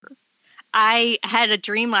I had a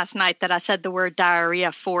dream last night that I said the word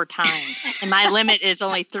diarrhea 4 times, and my limit is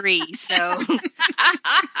only 3, so it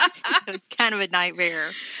was kind of a nightmare.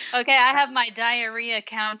 Okay, I have my diarrhea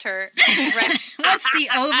counter. What's the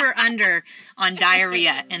over-under on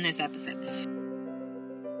diarrhea in this episode?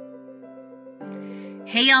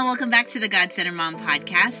 Hey y'all, welcome back to the God-Centered Mom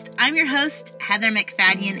Podcast. I'm your host, Heather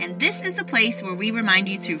McFadden, and this is the place where we remind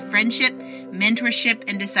you through friendship, mentorship,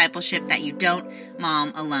 and discipleship that you don't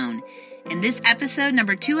mom alone. In this episode,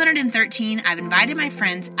 number 213, I've invited my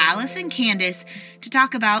friends Alice and Candace to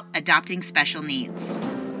talk about adopting special needs.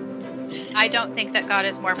 I don't think that God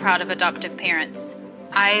is more proud of adoptive parents.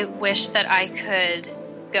 I wish that I could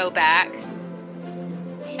go back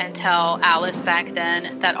and tell Alice back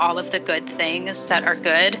then that all of the good things that are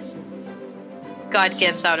good, God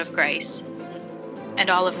gives out of grace.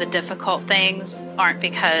 And all of the difficult things aren't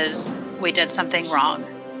because we did something wrong.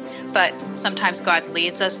 But sometimes God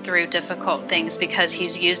leads us through difficult things because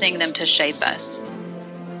He's using them to shape us.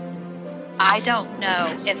 I don't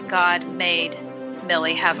know if God made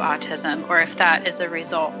Millie have autism or if that is a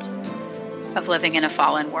result of living in a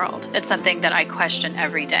fallen world. It's something that I question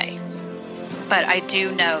every day. But I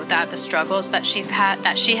do know that the struggles that she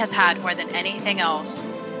has had more than anything else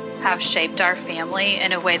have shaped our family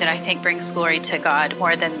in a way that I think brings glory to God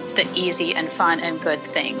more than the easy and fun and good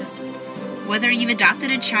things. Whether you've adopted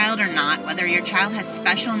a child or not, whether your child has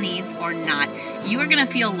special needs or not, you are going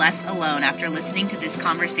to feel less alone after listening to this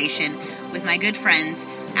conversation with my good friends,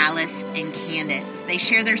 Alice and Candace. They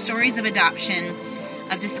share their stories of adoption,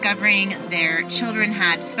 of discovering their children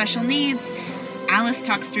had special needs. Alice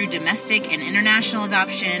talks through domestic and international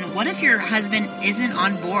adoption. What if your husband isn't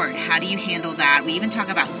on board? How do you handle that? We even talk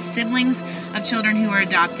about siblings of children who are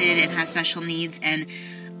adopted and have special needs. And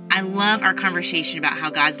I love our conversation about how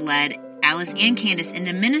God's led Alice and Candace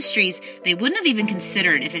into ministries they wouldn't have even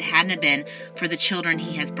considered if it hadn't been for the children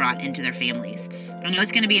He has brought into their families. I know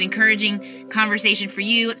it's going to be an encouraging conversation for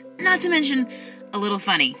you, not to mention a little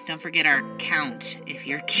funny. Don't forget our count if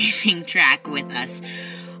you're keeping track with us.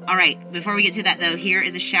 All right, before we get to that though, here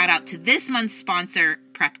is a shout out to this month's sponsor,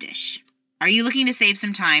 Prep Dish. Are you looking to save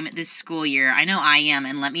some time this school year? I know I am,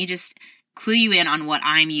 and let me just clue you in on what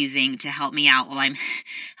I'm using to help me out while I'm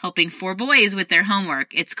helping 4 boys with their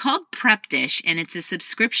homework. It's called Prep Dish, and it's a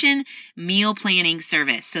subscription meal planning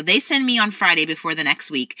service. So they send me on Friday before the next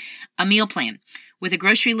week a meal plan with a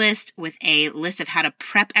grocery list, with a list of how to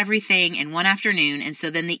prep everything in one afternoon. And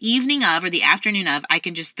so then the evening of or the afternoon of, I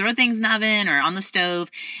can just throw things in the oven or on the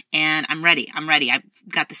stove and I'm ready. I've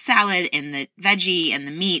got the salad and the veggie and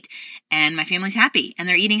the meat and my family's happy and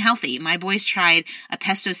they're eating healthy. My boys tried a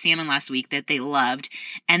pesto salmon last week that they loved.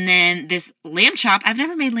 And then this lamb chop, I've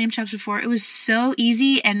never made lamb chops before. It was so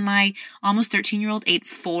easy and my almost 13-year-old ate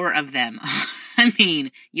 4 of them. I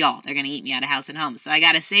mean, y'all, they're going to eat me out of house and home. So I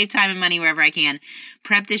got to save time and money wherever I can.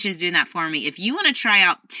 Prep Dish is doing that for me. If you want to try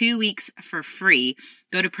out 2 weeks for free,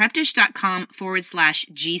 go to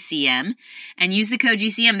prepdish.com/GCM and use the code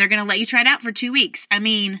GCM. They're going to let you try it out for 2 weeks. I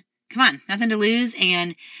mean, come on, nothing to lose.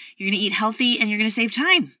 And you're going to eat healthy and you're going to save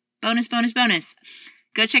time. Bonus, bonus, bonus.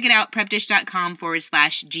 Go check it out,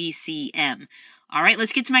 prepdish.com/GCM. All right,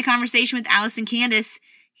 let's get to my conversation with Alice and Candace.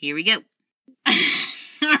 Here we go.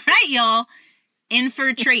 All right, y'all. In for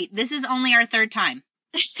a treat. This is only our 3rd time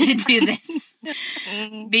to do this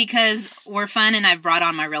because we're fun and I've brought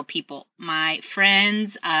on my real people. My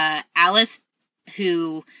friends, Alice,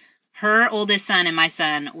 who her oldest son and my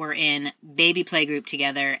son were in baby playgroup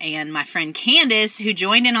together, and my friend Candace, who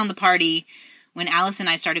joined in on the party when Alice and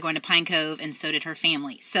I started going to Pine Cove, and so did her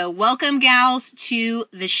family. So welcome, gals, to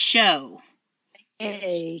the show.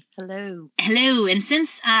 Hey, hello. Hello. And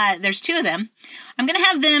since there's 2 of them, I'm going to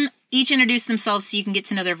have them each introduce themselves so you can get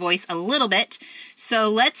to know their voice a little bit. So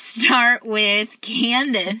let's start with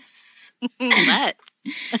Candace.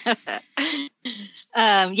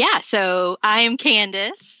 So I am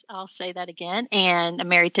Candace. I'll say that again. And I'm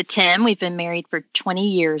married to Tim. We've been married for 20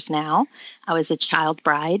 years now. I was a child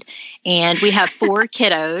bride. And we have 4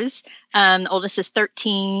 kiddos. The oldest is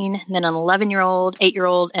 13, then an 11-year-old,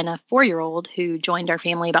 8-year-old, and a 4-year-old who joined our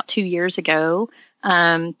family about 2 years ago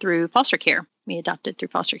through foster care. We adopted through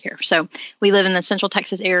foster care. So we live in the Central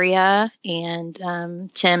Texas area,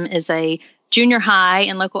 and Tim is a junior high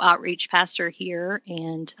and local outreach pastor here,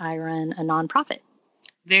 and I run a nonprofit.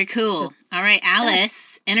 Very cool. All right,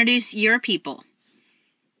 Alice, introduce your people.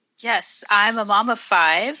 Yes, I'm a mom of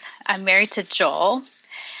 5. I'm married to Joel.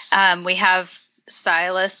 We have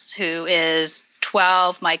Silas, who is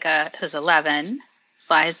 12, Micah, who's 11,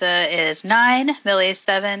 Liza is 9, Millie is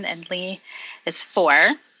 7, and Lee is 4.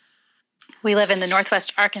 We live in the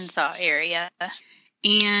Northwest Arkansas area.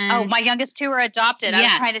 And my youngest two are adopted. I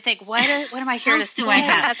was trying to think, what am I here to say? I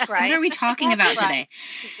have? That's right. What are we talking about today?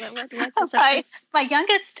 My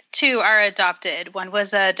youngest two are adopted. One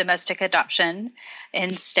was a domestic adoption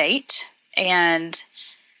in state, and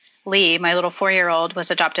Lee, my little 4-year-old, was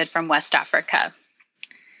adopted from West Africa.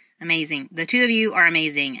 Amazing. The two of you are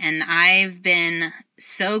amazing. And I've been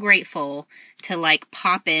so grateful to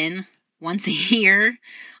pop in once a year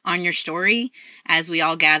on your story as we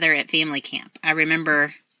all gather at family camp. I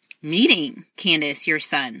remember meeting Candace, your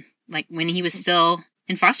son, when he was still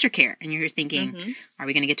in foster care, and you're thinking, are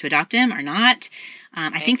we going to get to adopt him or not?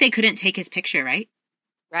 I think they couldn't take his picture, right?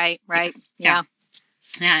 Right. Yeah.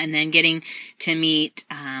 And then getting to meet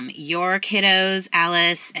your kiddos,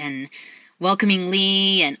 Alice, and welcoming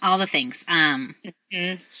Lee and all the things.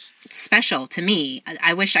 Special to me.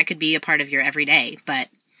 I wish I could be a part of your everyday, but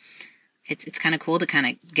it's kind of cool to kind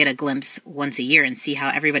of get a glimpse once a year and see how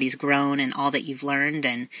everybody's grown and all that you've learned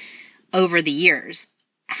and over the years.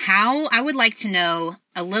 How I would like to know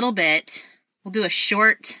a little bit, we'll do a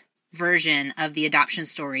short version of the adoption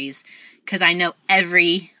stories, because I know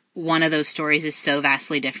every one of those stories is so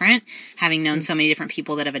vastly different, having known so many different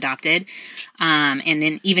people that have adopted. And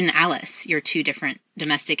then even Alice, your two different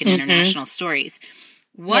domestic and international stories.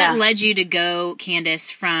 What led you to go, Candace,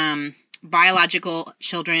 from biological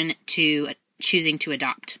children to choosing to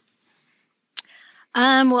adopt?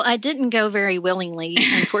 Well, I didn't go very willingly,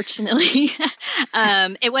 unfortunately.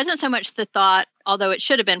 It wasn't so much the thought, although it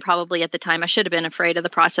should have been probably at the time. I should have been afraid of the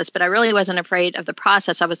process, but I really wasn't afraid of the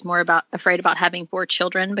process. I was more afraid about having 4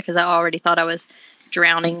 children, because I already thought I was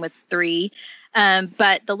drowning with 3.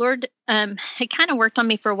 But the Lord had kind of worked on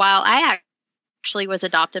me for a while. I actually was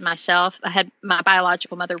adopted myself. I had my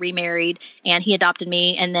biological mother remarried, and he adopted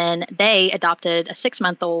me, and then they adopted a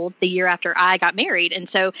 6-month-old the year after I got married, and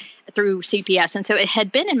so through CPS. And so it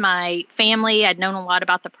had been in my family. I'd known a lot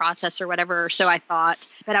about the process or whatever, so I thought,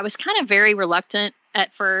 but I was kind of very reluctant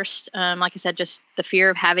at first. Like I said, just the fear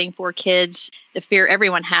of having 4 kids, the fear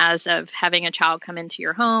everyone has of having a child come into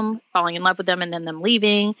your home, falling in love with them, and then them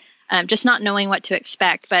leaving. Just not knowing what to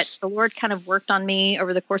expect. But the Lord kind of worked on me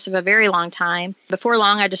over the course of a very long time. Before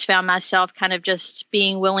long, I just found myself kind of just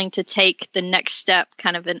being willing to take the next step,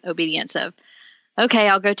 kind of in obedience of, okay,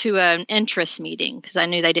 I'll go to an interest meeting, because I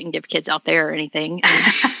knew they didn't give kids out there or anything.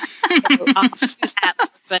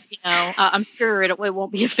 But, I'm sure it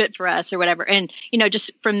won't be a fit for us or whatever. And,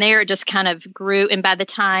 just from there, it just kind of grew. And by the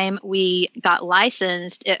time we got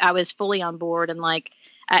licensed, I was fully on board and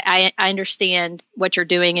I understand what you're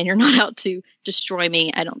doing, and you're not out to destroy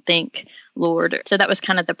me, I don't think, Lord. So that was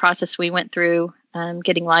kind of the process we went through,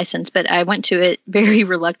 getting licensed. But I went to it very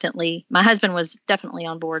reluctantly. My husband was definitely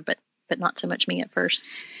on board, but not so much me at first.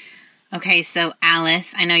 Okay, so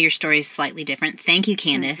Alice, I know your story is slightly different. Thank you,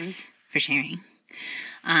 Candace, for sharing.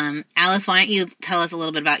 Alice, why don't you tell us a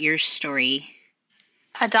little bit about your story?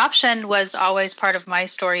 Adoption was always part of my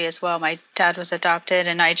story as well. My dad was adopted,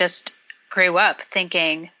 and I just grew up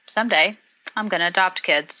thinking, someday I'm going to adopt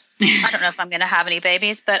kids. I don't know if I'm going to have any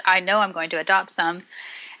babies, but I know I'm going to adopt some.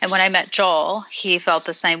 And when I met Joel, he felt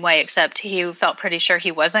the same way, except he felt pretty sure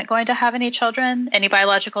he wasn't going to have any children, any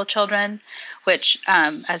biological children, which,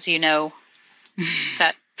 as you know,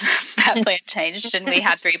 that plan changed, and we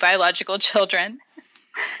had 3 biological children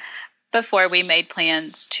before we made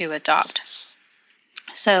plans to adopt.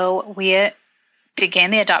 So we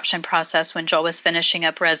began the adoption process when Joel was finishing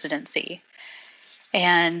up residency.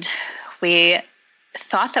 And we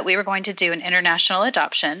thought that we were going to do an international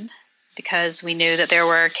adoption, because we knew that there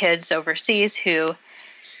were kids overseas whose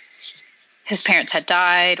parents had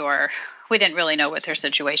died, or we didn't really know what their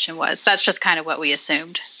situation was. That's just kind of what we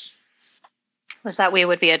assumed, was that we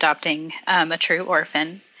would be adopting a true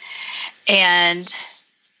orphan. And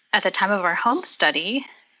at the time of our home study,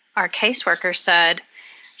 our caseworker said,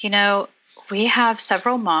 we have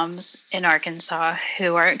several moms in Arkansas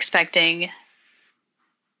who are expecting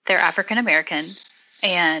their African American,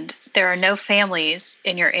 and there are no families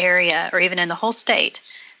in your area or even in the whole state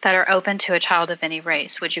that are open to a child of any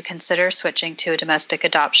race. Would you consider switching to a domestic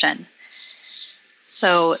adoption?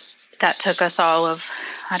 So that took us all of,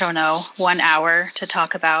 1 hour to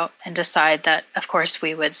talk about and decide that, of course,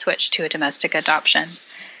 we would switch to a domestic adoption.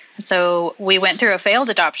 So we went through a failed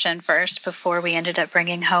adoption first before we ended up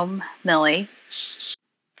bringing home Millie.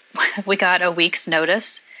 We got a week's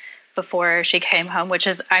notice before she came home, which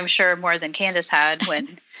is, I'm sure, more than Candace had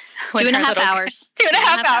when 2.5 hours.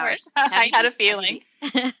 2.5 hours. I had a feeling.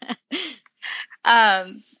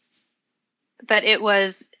 But it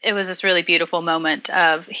was this really beautiful moment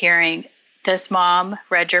of hearing this mom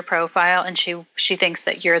read your profile, and she thinks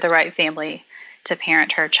that you're the right family to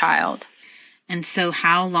parent her child. And so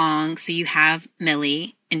how long, so you have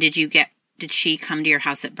Millie, and did she come to your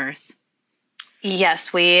house at birth?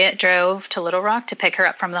 Yes, we drove to Little Rock to pick her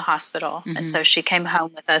up from the hospital. Mm-hmm. And so she came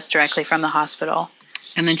home with us directly from the hospital.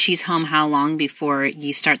 And then she's home how long before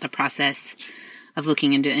you start the process of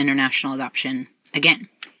looking into international adoption again?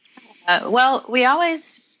 Well, we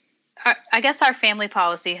always, I guess our family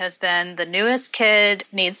policy has been the newest kid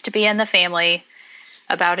needs to be in the family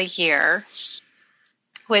about a year,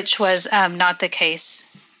 which was not the case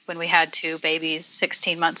when we had two babies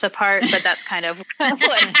 16 months apart, but that's kind of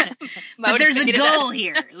what But there's a goal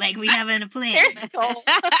here. Like, we have a plan. There's a goal.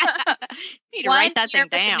 You need to write that thing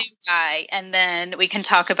down. New guy, and then we can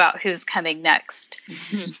talk about who's coming next.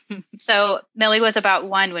 So Millie was about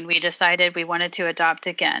 1 when we decided we wanted to adopt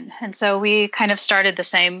again. And so we kind of started the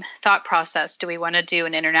same thought process. Do we want to do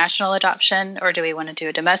an international adoption, or do we want to do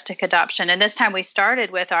a domestic adoption? And this time we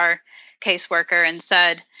started with our caseworker and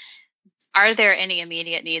said, are there any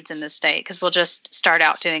immediate needs in the state? Because we'll just start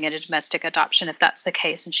out doing a domestic adoption if that's the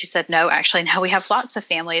case. And she said, no, actually, no, we have lots of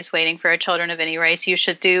families waiting for children of any race. You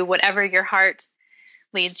should do whatever your heart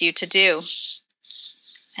leads you to do.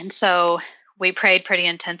 And so we prayed pretty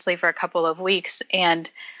intensely for a couple of weeks, and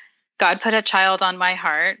God put a child on my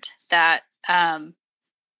heart that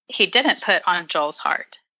he didn't put on Joel's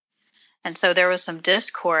heart. And so there was some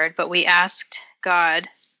discord, but we asked God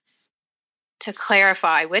to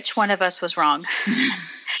clarify which one of us was wrong.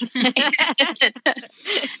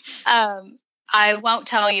 I won't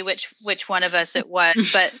tell you which one of us it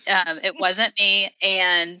was, but it wasn't me.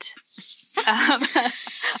 And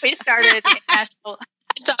we started the national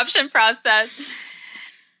adoption process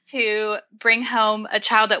to bring home a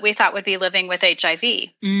child that we thought would be living with HIV.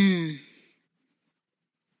 Mm.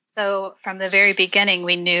 So from the very beginning,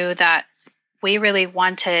 we knew that we really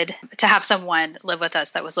wanted to have someone live with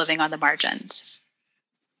us that was living on the margins,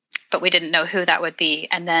 but we didn't know who that would be.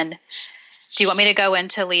 And then, do you want me to go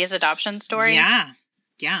into Lee's adoption story? Yeah.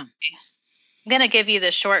 I'm going to give you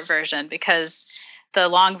the short version because the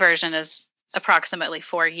long version is approximately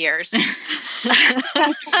 4 years.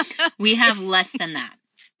 We have less than that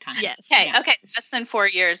time. Yes. Okay. Yeah. Okay. Less than 4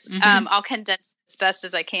 years. Mhm. I'll condense as best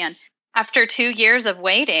as I can. After 2 years of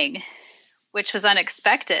waiting, which was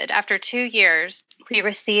unexpected, after 2 years, we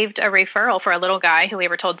received a referral for a little guy who we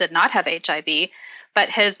were told did not have HIV, but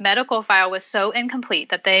his medical file was so incomplete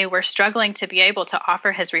that they were struggling to be able to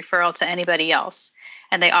offer his referral to anybody else.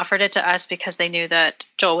 And they offered it to us because they knew that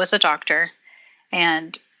Joel was a doctor,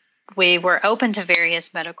 and we were open to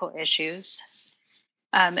various medical issues,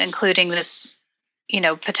 including this,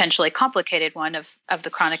 potentially complicated one of the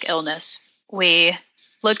chronic illness. We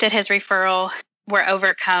looked at his referral, were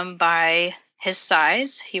overcome by his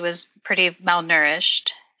size. He was pretty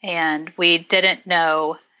malnourished, and we didn't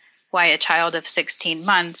know why a child of 16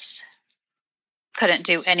 months couldn't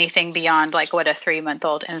do anything beyond like what a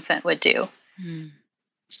 3-month-old infant would do. Mm.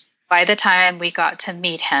 By the time we got to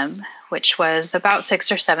meet him, which was about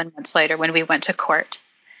 6 or 7 months later when we went to court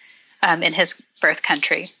in his birth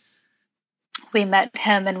country, we met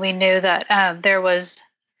him and we knew that there was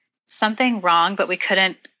something wrong, but we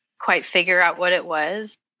couldn't quite figure out what it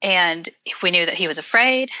was. And we knew that he was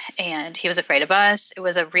afraid, and he was afraid of us. It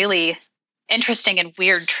was a really interesting and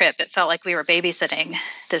weird trip. It felt like we were babysitting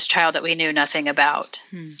this child that we knew nothing about.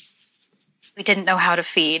 We didn't know how to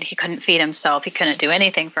feed. He couldn't feed himself. He couldn't do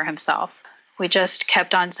anything for himself. We just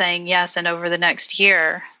kept on saying yes. And over the next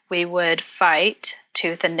year, we would fight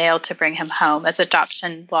tooth and nail to bring him home as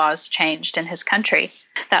adoption laws changed in his country.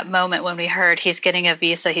 That moment when we heard he's getting a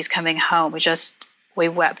visa, he's coming home, we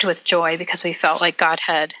wept with joy because we felt like God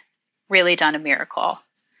had really done a miracle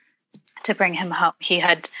to bring him home. He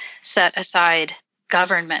had set aside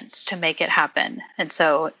governments to make it happen. And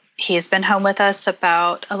so he has been home with us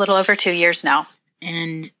about a little over 2 years now.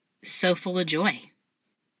 And so full of joy.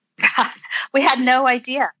 We had no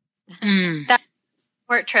idea. Mm. That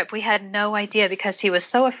short trip, we had no idea because he was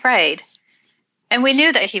so afraid. And we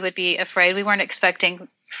knew that he would be afraid. We weren't expecting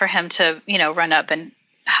for him to, run up and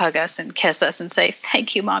hug us and kiss us and say,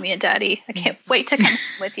 thank you, Mommy and Daddy. I can't wait to come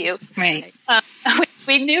with you. Right.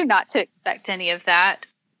 We knew not to expect any of that.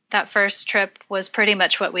 That first trip was pretty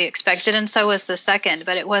much what we expected, and so was the second.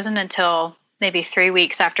 But it wasn't until maybe 3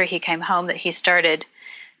 weeks after he came home that he started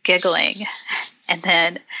giggling. And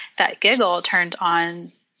then that giggle turned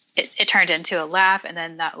into a laugh, and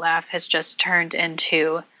then that laugh has just turned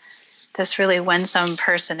into this really winsome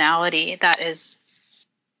personality that is,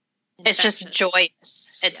 it's just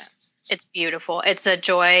joyous. It's beautiful. It's a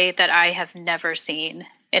joy that I have never seen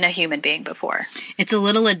in a human being before. It's a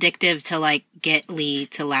little addictive to like get Lee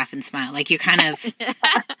to laugh and smile. Like you're kind of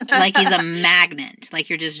like he's a magnet. Like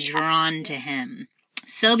you're just drawn to him.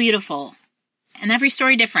 So beautiful. And every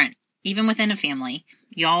story different, even within a family.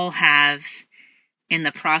 Y'all have, in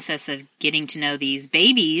the process of getting to know these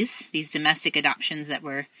babies, these domestic adoptions that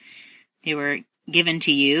were given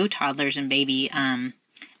to you, toddlers and baby,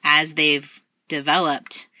 as they've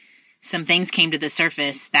developed, some things came to the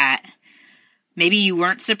surface that maybe you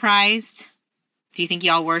weren't surprised. Do you think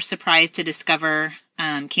y'all were surprised to discover,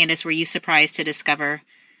 Candace, were you surprised to discover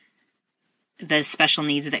the special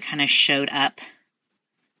needs that kind of showed up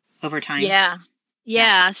over time?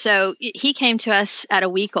 Yeah. So he came to us at a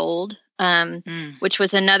week old, which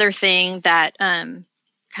was another thing that kind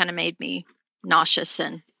of made me nauseous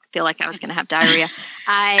and feel like I was going to have diarrhea.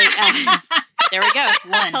 There we go.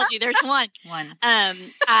 I told you there's one.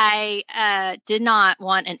 I did not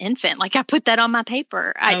want an infant. Like I put that on my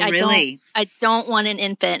paper. Really? I don't want an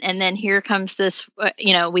infant. And then here comes this,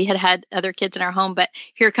 we had other kids in our home, but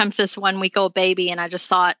here comes this 1 week old baby. And I just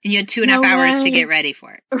thought. And you had 2.5 hours to get ready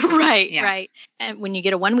for it. Right. And when you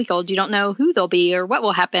get a 1 week old, you don't know who they'll be or what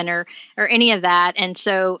will happen or any of that. And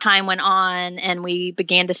so time went on and we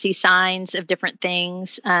began to see signs of different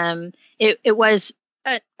things. It was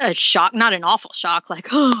a shock, not an awful shock, like,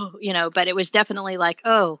 but it was definitely like,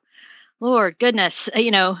 oh, Lord, goodness,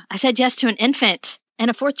 I said yes to an infant and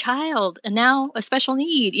a fourth child and now a special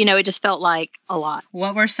need, it just felt like a lot.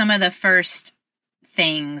 What were some of the first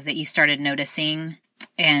things that you started noticing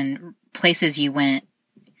and places you went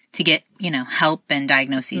to get, help and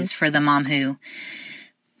diagnoses for the mom who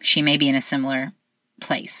she may be in a similar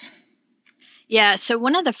place? Yeah. So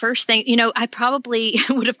one of the first things, I probably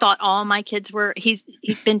would have thought all my kids he's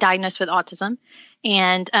been diagnosed with autism.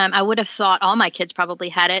 And I would have thought all my kids probably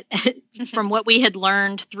had it. From what we had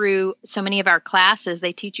learned through so many of our classes,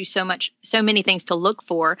 they teach you so many things to look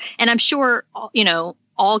for. And I'm sure,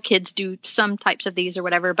 all kids do some types of these or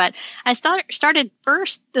whatever. But I started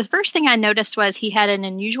first. The first thing I noticed was he had an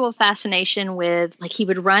unusual fascination with, like, he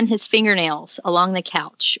would run his fingernails along the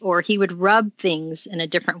couch or he would rub things in a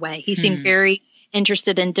different way. He seemed very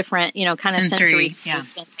interested in different, kind of sensory and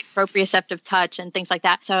like proprioceptive touch and things like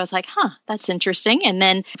that. So I was like, that's interesting. And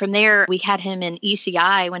then from there, we had him in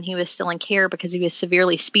ECI when he was still in care because he was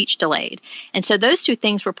severely speech delayed. And so those two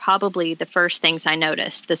things were probably the first things I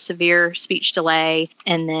noticed, the severe speech delay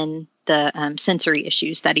and then the sensory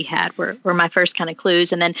issues that he had were my first kind of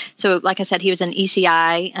clues. And then, so like I said, he was in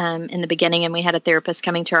ECI in the beginning and we had a therapist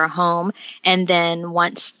coming to our home. And then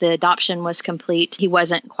once the adoption was complete, he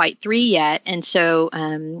wasn't quite 3 yet. And so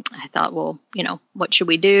I thought, well, what should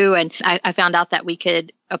we do? And I found out that we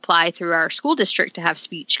could apply through our school district to have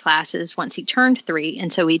speech classes once he turned 3.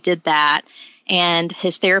 And so we did that. And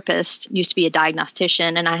his therapist used to be a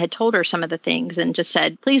diagnostician. And I had told her some of the things and just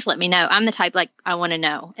said, please let me know. I'm the type, like, I want to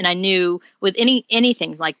know. And I knew with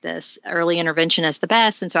anything like this, early intervention is the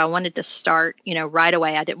best. And so I wanted to start, right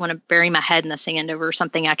away. I didn't want to bury my head in the sand over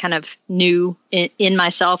something I kind of knew in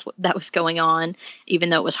myself that was going on, even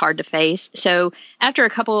though it was hard to face. So after a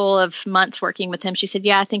couple of months working with him, she said,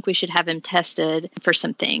 I think we should have him tested for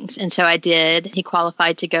some things. And so I did. He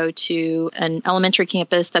qualified to go to an elementary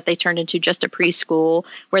campus that they turned into just a preschool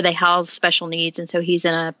where they house special needs. And so he's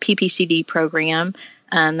in a PPCD program.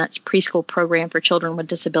 That's preschool program for children with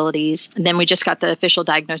disabilities. And then we just got the official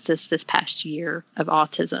diagnosis this past year of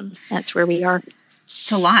autism. That's where we are.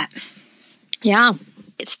 It's a lot. Yeah.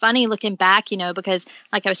 It's funny looking back, because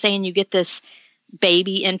like I was saying, you get this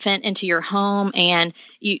baby infant into your home and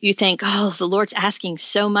you think, oh, the Lord's asking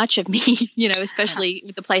so much of me, especially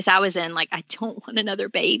with the place I was in. Like, I don't want another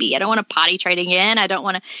baby. I don't want to potty train again. I don't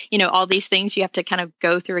want to, all these things you have to kind of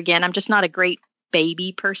go through again. I'm just not a great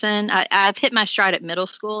baby person. I've hit my stride at middle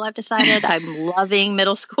school. I've decided I'm loving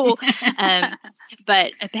middle school,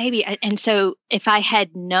 but a baby. And so if I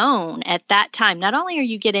had known at that time, not only are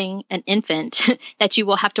you getting an infant that you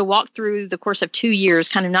will have to walk through the course of 2 years,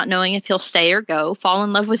 kind of not knowing if he'll stay or go, fall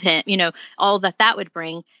in love with him, all that would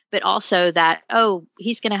bring, but also that,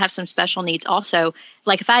 he's going to have some special needs also.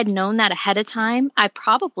 Like if I had known that ahead of time, I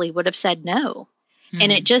probably would have said no.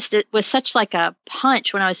 And it was such like a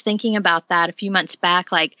punch when I was thinking about that a few months back,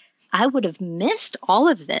 like I would have missed all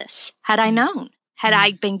of this had I known, had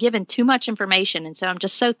I been given too much information. And so I'm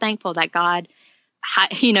just so thankful that God,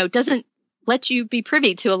 doesn't let you be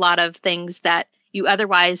privy to a lot of things that you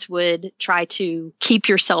otherwise would try to keep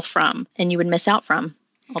yourself from and you would miss out from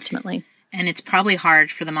ultimately. And it's probably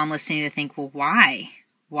hard for the mom listening to think, well, why?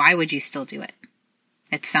 Why would you still do it?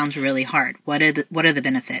 It sounds really hard. What are the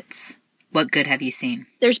benefits? What good have you seen?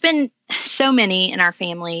 There's been so many in our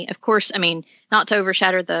family. Of course, I mean, not to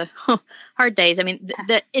overshadow the hard days. I mean,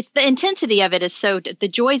 it's the intensity of it is the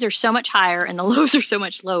joys are so much higher and the lows are so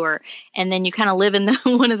much lower. And then you kind of live in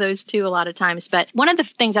one of those two a lot of times. But one of the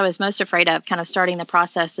things I was most afraid of kind of starting the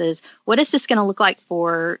process is, what is this going to look like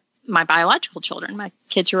for my biological children, my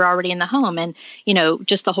kids who are already in the home? And,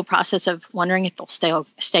 just the whole process of wondering if they'll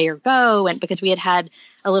stay or go. And because we had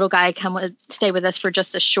a little guy stay with us for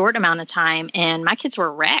just a short amount of time, and my kids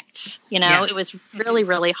were wrecked, It was really,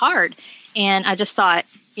 really hard. And I just thought,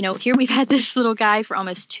 here we've had this little guy for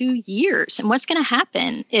almost 2 years, and what's going to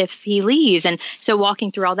happen if he leaves? And so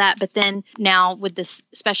walking through all that, but then now with this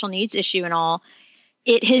special needs issue and all,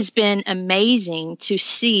 it has been amazing to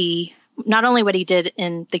see not only what he did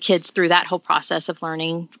in the kids through that whole process of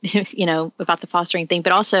learning, about the fostering thing,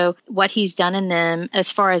 but also what he's done in them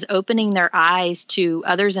as far as opening their eyes to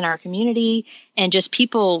others in our community and just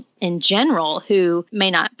people in general who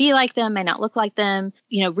may not be like them, may not look like them,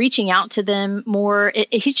 reaching out to them more.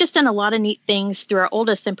 He's just done a lot of neat things through our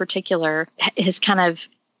oldest in particular, has kind of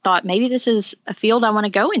thought maybe this is a field I want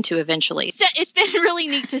to go into eventually. So it's been really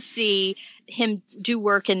neat to see him do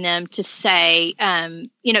work in them to say,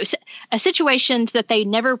 situations that they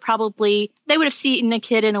never they would have seen a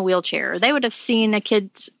kid in a wheelchair. They would have seen a kid,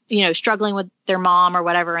 struggling with their mom or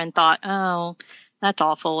whatever and thought, oh, that's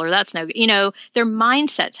awful, or that's no good. Their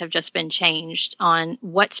mindsets have just been changed on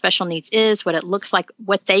what special needs is, what it looks like,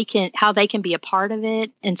 how they can be a part of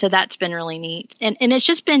it. And so that's been really neat. And it's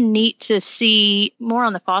just been neat to see more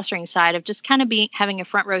on the fostering side of just kind of having a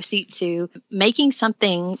front row seat to making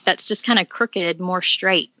something that's just kind of crooked more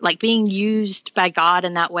straight, like being used by God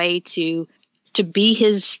in that way to be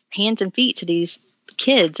his hands and feet to these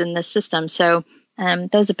kids in this system. So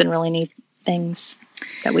those have been really neat things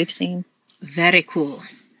that we've seen. Very cool.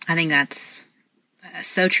 I think that's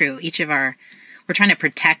so true. We're trying to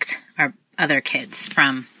protect our other kids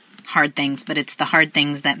from hard things, but it's the hard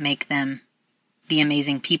things that make them the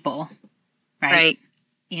amazing people, right? Right.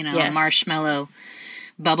 Yes. A marshmallow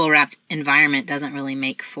bubble wrapped environment doesn't really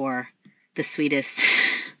make for the sweetest,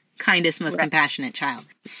 kindest, most compassionate child.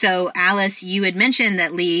 So Alice, you had mentioned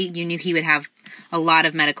that Lee, you knew he would have a lot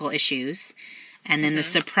of medical issues, and then the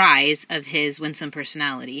surprise of his winsome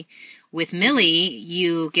personality. With Millie,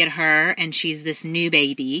 you get her, and she's this new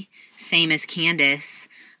baby, same as Candace.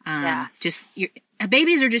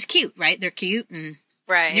 Babies are just cute, right? They're cute, and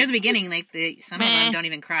near the beginning, some of them don't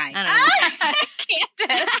even cry. Candace.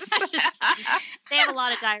 They have a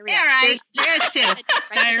lot of diarrhea. Yeah, right. There's two.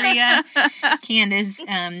 Diarrhea. Candace,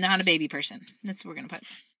 not a baby person. That's what we're going to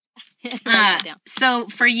put. So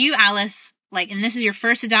for you, Alice, and this is your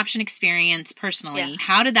first adoption experience personally,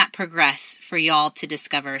 how did that progress for y'all to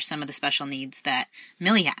discover some of the special needs that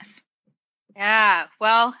Millie has? Yeah,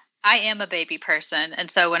 well, I am a baby person.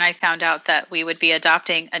 And so when I found out that we would be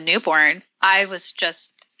adopting a newborn, I was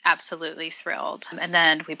just absolutely thrilled. And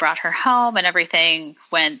then we brought her home and everything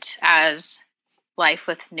went as life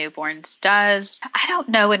with newborns does. I don't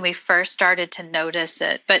know when we first started to notice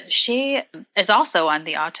it, but she is also on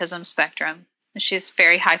the autism spectrum. She's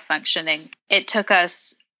very high functioning. It took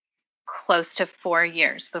us close to 4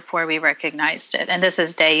 years before we recognized it. And this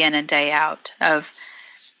is day in and day out of,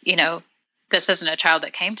 this isn't a child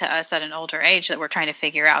that came to us at an older age that we're trying to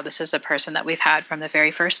figure out. This is a person that we've had from the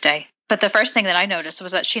very first day. But the first thing that I noticed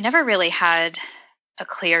was that she never really had a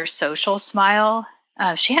clear social smile.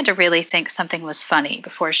 She had to really think something was funny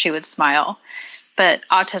before she would smile. But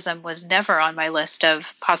autism was never on my list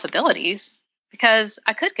of possibilities, because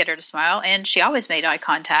I could get her to smile, and she always made eye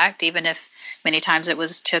contact, even if many times it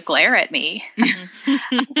was to glare at me.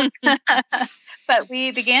 But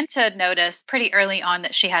we began to notice pretty early on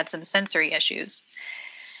that she had some sensory issues.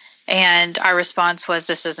 And our response was,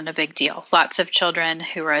 this isn't a big deal. Lots of children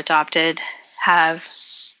who are adopted have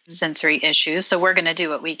sensory issues, so we're going to do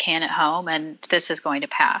what we can at home, and this is going to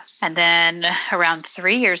pass. And then around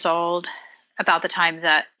 3 years old, about the time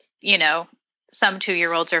that, some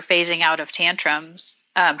 2-year-olds are phasing out of tantrums,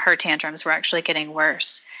 her tantrums were actually getting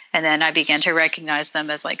worse. And then I began to recognize them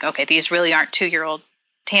as okay, these really aren't 2-year-old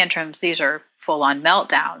tantrums. These are full-on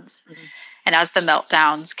meltdowns. Mm-hmm. And as the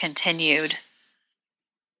meltdowns continued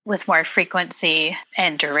with more frequency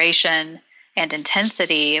and duration and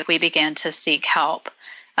intensity, we began to seek help.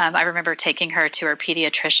 I remember taking her to her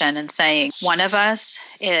pediatrician and saying, one of us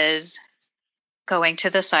is going to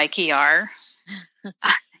the psych ER.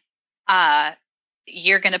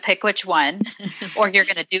 You're going to pick which one, or you're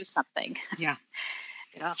going to do something. Yeah.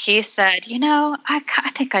 He said,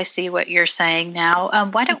 I think I see what you're saying now.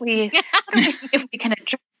 Why don't we see if we can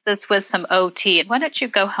address this with some OT, and why don't you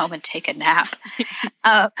go home and take a nap?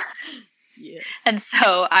 Yes. And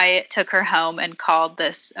so I took her home and called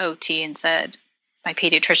this OT and said, my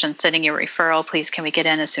pediatrician's sending you a referral. Please, can we get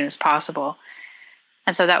in as soon as possible?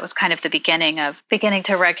 And so that was kind of the beginning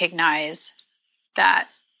to recognize that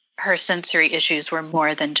her sensory issues were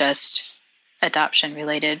more than just adoption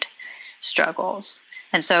related struggles.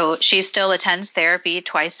 And so she still attends therapy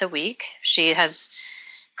twice a week. She has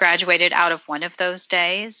graduated out of one of those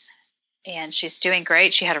days, and she's doing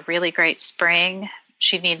great. She had a really great spring.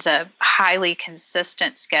 She needs a highly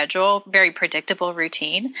consistent schedule, very predictable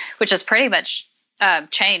routine, which has pretty much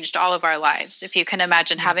changed all of our lives. If you can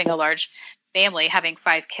imagine having a large family, having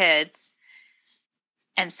 5 kids,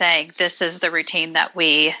 and saying, this is the routine that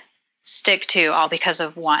we stick to all because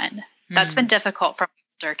of one. That's been difficult for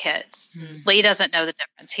older kids. Lee doesn't know the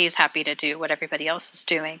difference. He's happy to do what everybody else is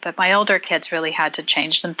doing. But my older kids really had to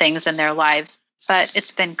change some things in their lives. But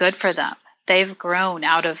it's been good for them. They've grown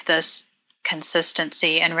out of this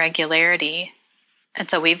consistency and regularity. And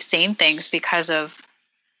so we've seen things because of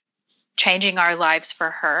changing our lives for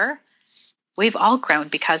her. We've all grown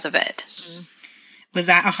because of it.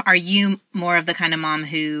 Are you more of the kind of mom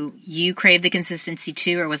who you crave the consistency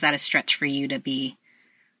too, or was that a stretch for you to be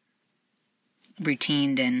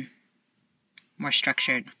routined and more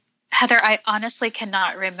structured? Heather, I honestly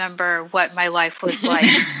cannot remember what my life was like.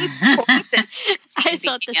 I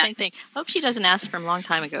thought the same thing. Hope she doesn't ask from a long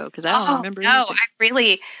time ago, because I don't remember. No,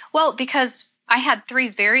 because I had 3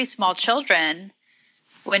 very small children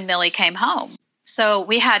when Millie came home. So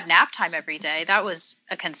we had nap time every day. That was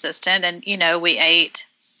a consistent. And, we ate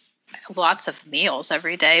lots of meals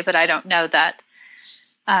every day, but I don't know that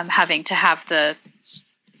having to have the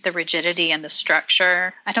rigidity and the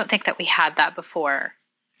structure, I don't think that we had that before.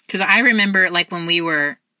 Because I remember, when we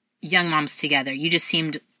were young moms together, you just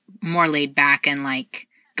seemed more laid back and,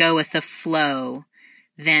 go with the flow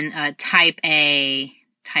than a type A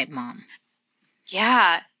type mom.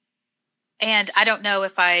 Yeah. And I don't know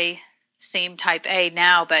if I seem type A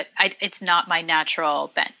now, but it's not my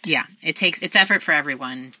natural bent. Yeah. It's effort for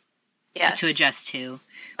everyone to adjust to.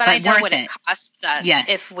 But I know what it costs us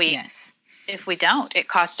if we don't. It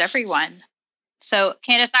costs everyone. So,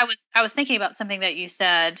 Candace, I was thinking about something that you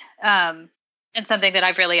said, and something that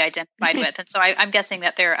I've really identified with. And so I'm guessing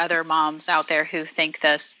that there are other moms out there who think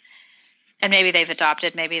this, and maybe they've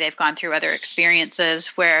adopted, maybe they've gone through other experiences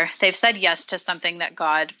where they've said yes to something that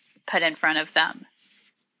God put in front of them.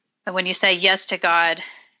 And when you say yes to God,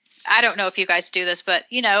 I don't know if you guys do this, but,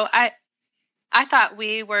 I thought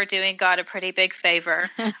we were doing God a pretty big favor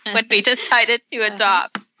when we decided to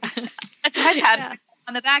adopt. So I had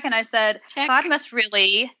on the back and I said, check. God must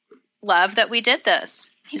really love that we did this.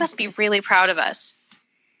 He must be really proud of us.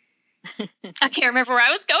 I can't remember where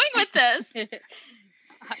I was going with this.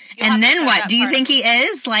 And then what? Do you think he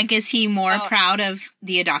is? Is he more proud of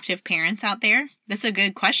the adoptive parents out there? That's a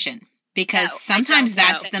good question. Because sometimes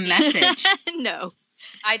that's the message. No.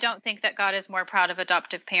 I don't think that God is more proud of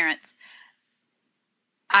adoptive parents.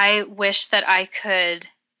 I wish that I could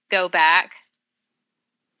go back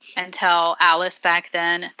and tell Alice back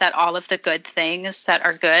then that all of the good things that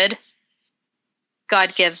are good,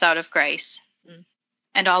 God gives out of grace.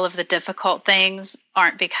 And all of the difficult things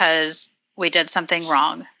aren't because we did something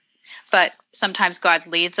wrong. But sometimes God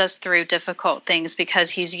leads us through difficult things because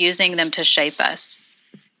he's using them to shape us.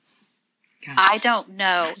 God. I don't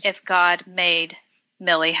know if God made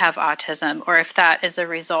Millie have autism or if that is a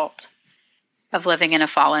result of living in a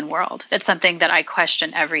fallen world. It's something that I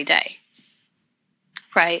question every day.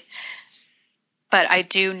 Right? But I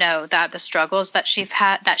do know that the struggles that she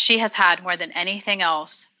has had more than anything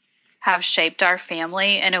else have shaped our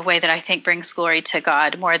family in a way that I think brings glory to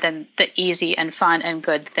God more than the easy and fun and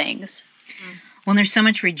good things. Well, there's so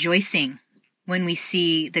much rejoicing when we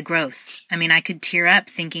see the growth. I mean, I could tear up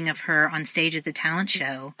thinking of her on stage at the talent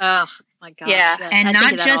show. Oh my God! Yeah, and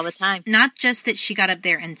not just that she got up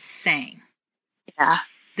there and sang. Yeah,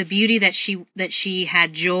 the beauty that she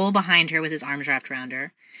had Joel behind her with his arms wrapped around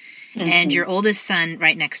her, and your oldest son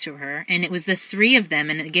right next to her, and it was the 3 of them,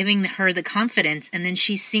 and giving her the confidence, and then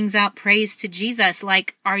she sings out praise to Jesus.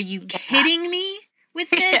 Are you kidding me with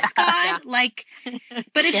this, God?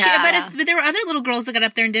 But there were other little girls that got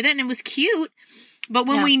up there and did it, and it was cute. But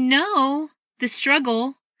when we know the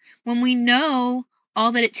struggle, when we know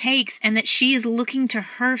all that it takes, and that she is looking to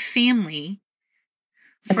her family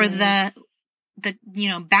for the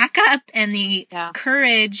backup and the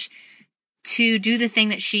courage to do the thing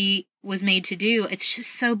that she was made to do, it's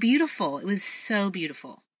just so beautiful. It was so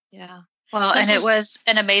beautiful. Yeah. Well, and it was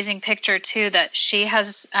an amazing picture, too, that she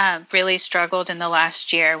has really struggled in the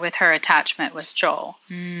last year with her attachment with Joel.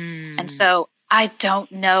 And so I don't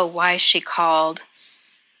know why she called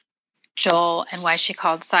Joel and why she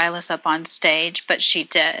called Silas up on stage, but she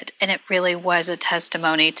did. And it really was a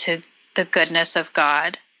testimony to the goodness of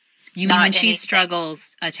God. You mean when she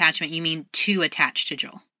struggles attachment, you mean too attached to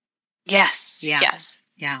Joel? Yes. Yeah. Yes.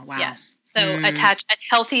 Yeah. Wow. Yes. So a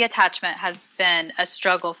healthy attachment has been a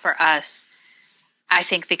struggle for us, I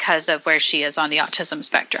think, because of where she is on the autism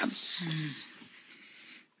spectrum.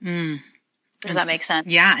 Does that make sense?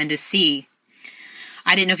 Yeah. And to see,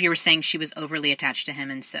 I didn't know if you were saying she was overly attached to him.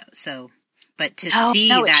 And but to see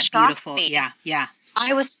that beautiful. Me. Yeah. Yeah.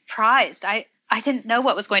 I was surprised. I didn't know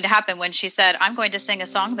what was going to happen when she said, I'm going to sing a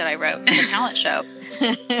song that I wrote in the talent show.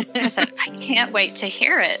 I said, I can't wait to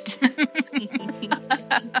hear it.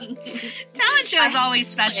 Talent show is always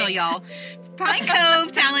special, y'all. Pine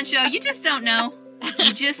Cove talent show. You just don't know.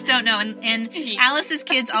 You just don't know. And Alice's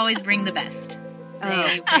kids always bring the best.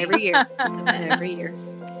 Oh, every year. Every year.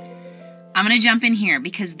 I'm going to jump in here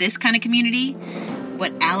because this kind of community,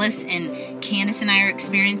 what Alice and Candace and I are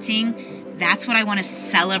experiencing, that's what I want to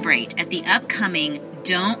celebrate at the upcoming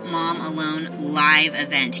Don't Mom Alone live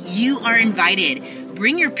event. You are invited.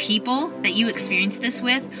 Bring your people that you experience this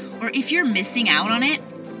with, or if you're missing out on it,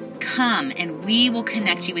 come and we will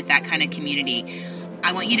connect you with that kind of community.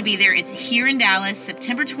 I want you to be there. It's here in Dallas,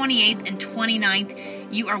 September 28th and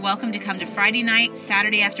 29th. You are welcome to come to Friday night,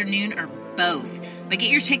 Saturday afternoon, or both. But get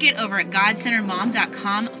your ticket over at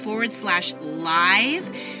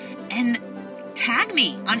godcenteredmom.com/live and tag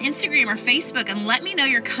me on Instagram or Facebook and let me know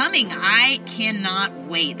you're coming. I cannot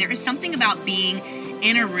wait. There is something about being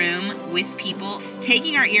in a room with people,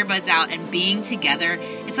 taking our earbuds out and being together.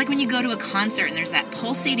 It's like when you go to a concert and there's that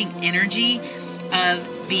pulsating energy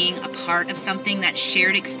of being a part of something, that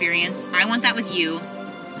shared experience. I want that with you.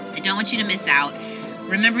 I don't want you to miss out.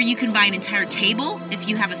 Remember, you can buy an entire table if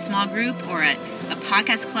you have a small group or a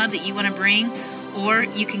podcast club that you want to bring. Or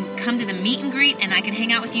you can come to the meet and greet and I can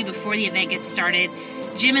hang out with you before the event gets started.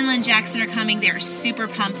 Jim and Lynn Jackson are coming. They're super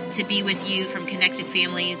pumped to be with you from Connected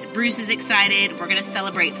Families. Bruce is excited. We're going to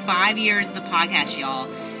celebrate 5 years of the podcast, y'all.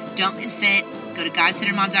 Don't miss it. Go to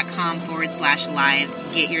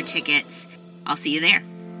godcenteredmom.com/live. Get your tickets. I'll see you there.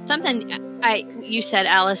 Something you said,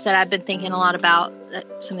 Alice, that I've been thinking a lot about,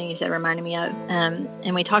 something you said reminded me of,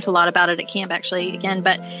 and we talked a lot about it at camp actually again,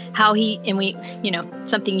 but how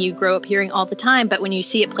something you grow up hearing all the time, but when you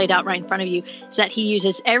see it played out right in front of you, is that he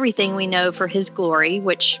uses everything we know for his glory,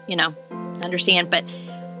 which, understand, but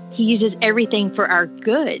he uses everything for our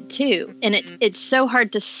good too. And it's so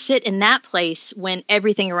hard to sit in that place when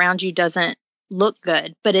everything around you doesn't look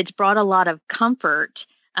good, but it's brought a lot of comfort,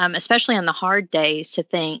 especially on the hard days, to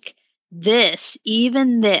think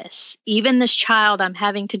even this child I'm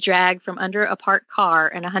having to drag from under a parked car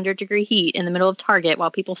in 100-degree heat in the middle of Target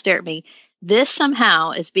while people stare at me, this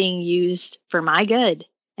somehow is being used for my good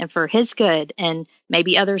and for his good and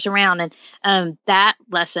maybe others around. And that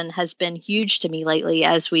lesson has been huge to me lately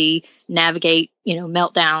as we navigate,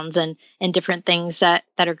 meltdowns and different things that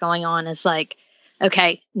are going on. Is like,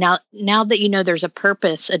 okay, now that there's a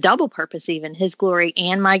purpose, a double purpose, even his glory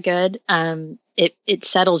and my good, it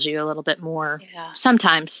settles you a little bit more. Yeah.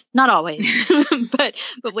 Sometimes, not always, but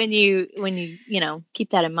when you keep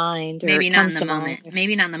that in mind, or maybe not in the moment, of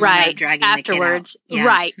dragging afterwards, the kid out. Yeah.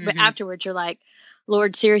 Right. Mm-hmm. But afterwards, you're like,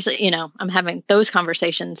 Lord, seriously, I'm having those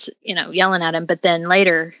conversations, yelling at him, but then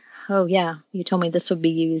later, oh yeah, you told me this would be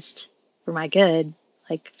used for my good,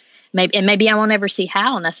 like. Maybe I won't ever see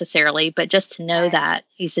how necessarily, but just to know that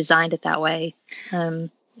he's designed it that way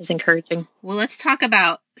is encouraging. Well, let's talk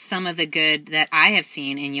about some of the good that I have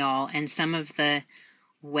seen in y'all and some of the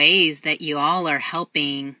ways that you all are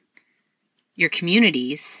helping your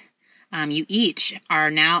communities. You each are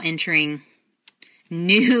now entering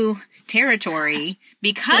new territory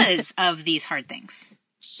because of these hard things.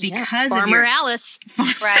 Because Farmer of Alice.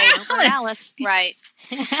 Right.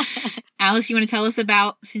 Alice, you want to tell us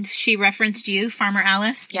about, since she referenced you, Farmer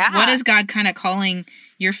Alice? Yeah. What is God kind of calling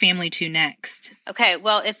your family to next? Okay,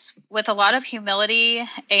 well, it's with a lot of humility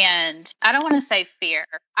and I don't want to say fear.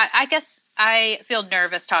 I guess I feel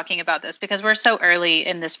nervous talking about this because we're so early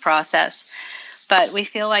in this process. But we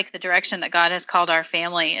feel like the direction that God has called our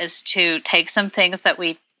family is to take some things that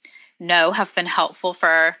we know have been helpful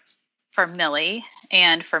for Millie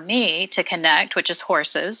and for me to connect, which is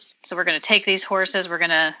horses. So we're going to take these horses. We're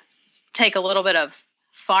going to take a little bit of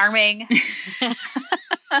farming.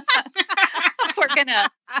 We're going to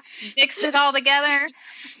mix it all together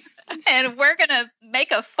and we're going to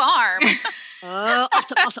make a farm. Oh,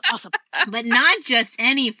 awesome. But not just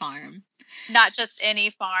any farm. Not just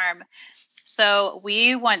any farm. So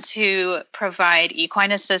we want to provide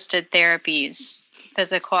equine-assisted therapies,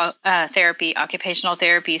 physical therapy, occupational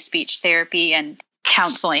therapy, speech therapy, and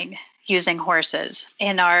counseling using horses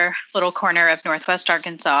in our little corner of Northwest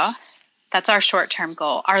Arkansas. That's our short-term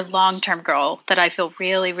goal. Our long-term goal that I feel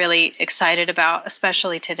really, really excited about,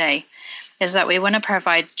 especially today, is that we want to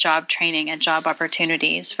provide job training and job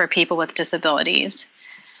opportunities for people with disabilities.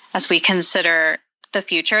 As we consider the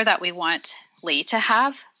future that we want Lee to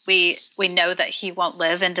have, we know that he won't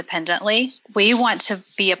live independently. We want to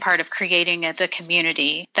be a part of creating the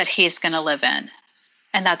community that he's going to live in.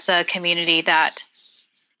 And that's a community that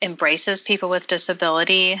embraces people with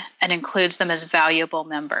disability and includes them as valuable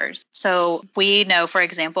members. So we know, for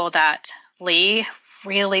example, that Lee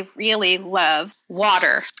really, really loved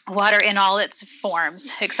water in all its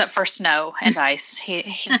forms, except for snow and ice.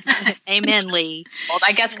 Amen, Lee. Well,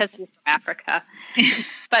 I guess because he's from Africa.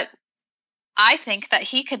 But I think that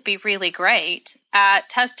he could be really great at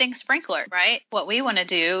testing sprinklers, right? What we want to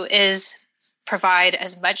do is provide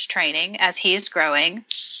as much training as he's growing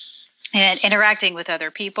and interacting with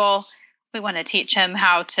other people. We want to teach him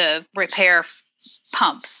how to repair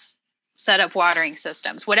pumps, set up watering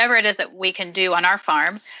systems, whatever it is that we can do on our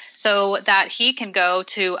farm, so that he can go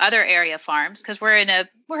to other area farms, because we're in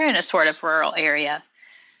a sort of rural area,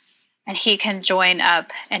 and he can join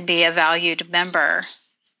up and be a valued member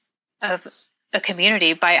of a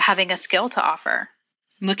community by having a skill to offer.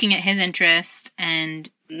 Looking at his interests and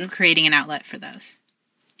creating an outlet for those.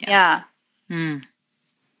 Yeah.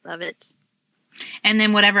 Love it. And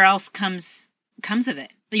then whatever else comes of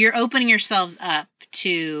it. You're opening yourselves up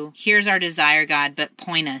to, here's our desire, God, but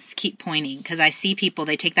point us, keep pointing. Because I see people,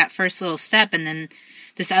 they take that first little step and then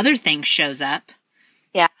this other thing shows up.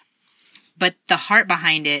 Yeah. But the heart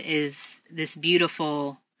behind it is this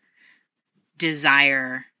beautiful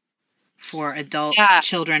desire for adults,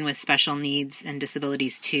 children with special needs and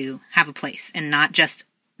disabilities to have a place, and not just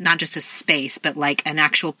a space, but like an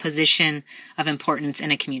actual position of importance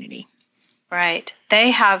in a community. Right.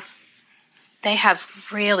 They have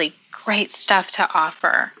really great stuff to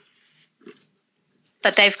offer,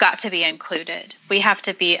 but they've got to be included. We have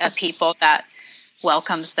to be a people that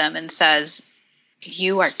welcomes them and says,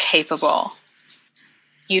 you are capable.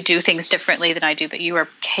 You do things differently than I do, but you are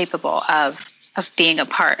capable of being a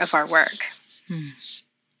part of our work.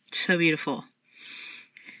 So beautiful.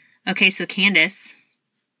 Okay, so Candace,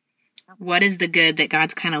 what is the good that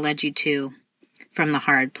God's kind of led you to from the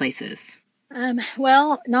hard places?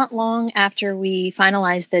 Well, not long after we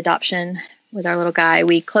finalized the adoption with our little guy,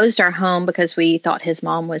 we closed our home because we thought his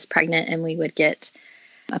mom was pregnant and we would get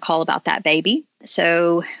a call about that baby.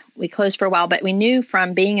 So we closed for a while, but we knew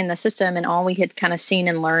from being in the system and all we had kind of seen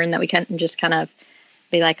and learned that we couldn't just kind of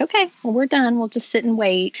be like, okay, well, we're done. We'll just sit and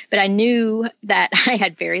wait. But I knew that I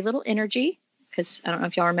had very little energy, because I don't know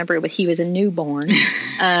if y'all remember, but he was a newborn.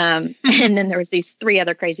 And then there was these 3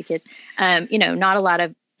 other crazy kids, not a lot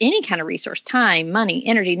of any kind of resource, time, money,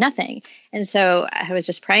 energy, nothing. And so I was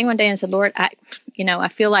just praying one day and said, Lord, I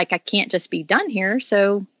feel like I can't just be done here.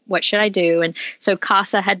 So what should I do? And so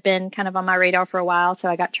CASA had been kind of on my radar for a while. So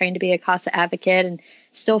I got trained to be a CASA advocate and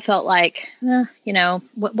still felt like,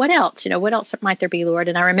 what else? What else might there be, Lord?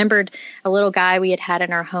 And I remembered a little guy we had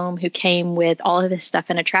in our home who came with all of his stuff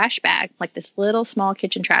in a trash bag, like this little small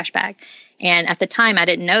kitchen trash bag. And at the time, I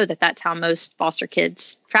didn't know that that's how most foster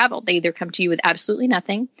kids traveled. They either come to you with absolutely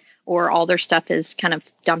nothing, or all their stuff is kind of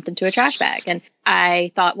dumped into a trash bag. And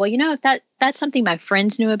I thought, well, if that's something my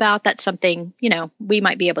friends knew about, that's something, we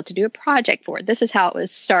might be able to do a project for. This is how it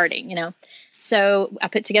was starting, So I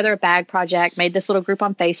put together a bag project, made this little group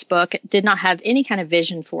on Facebook, did not have any kind of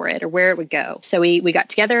vision for it or where it would go. So we got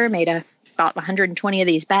together, made about 120 of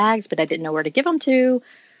these bags, but I didn't know where to give them to.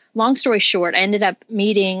 Long story short, I ended up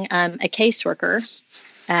meeting a caseworker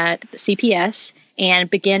at the CPS and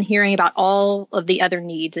began hearing about all of the other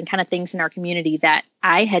needs and kind of things in our community that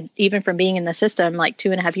I had, even from being in the system like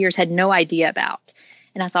 2.5 years, had no idea about.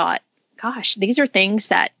 And I thought, gosh, these are things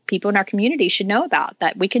that people in our community should know about,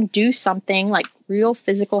 that we can do something like real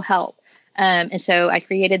physical help. And so I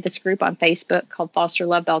created this group on Facebook called Foster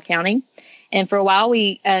Love Bell County. And for a while,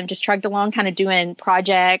 we just trugged along, kind of doing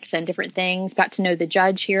projects and different things, got to know the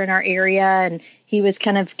judge here in our area, and he was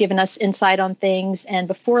kind of giving us insight on things. And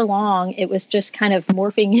before long, it was just kind of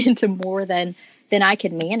morphing into more than I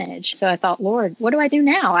could manage. So I thought, Lord, what do I do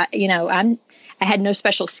now? I had no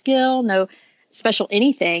special skill, no special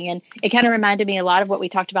anything. And it kind of reminded me a lot of what we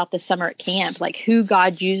talked about this summer at camp, like who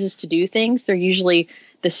God uses to do things. They're usually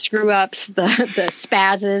the screw ups, the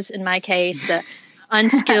spazzes in my case, the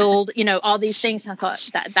unskilled, all these things. And I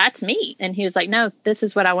thought that's me. And he was like, no, this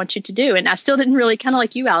is what I want you to do. And I still didn't really, kind of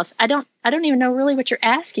like you, Alice, I don't even know really what you're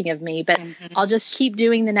asking of me, but I'll just keep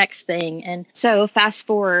doing the next thing. And so fast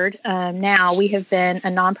forward, now we have been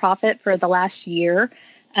a nonprofit for the last year.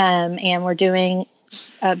 And we're doing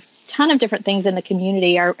a ton of different things in the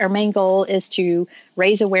community. Our main goal is to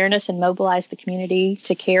raise awareness and mobilize the community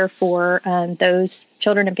to care for those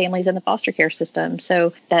children and families in the foster care system.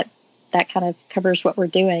 So that kind of covers what we're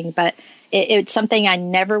doing. But it's something I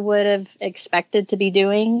never would have expected to be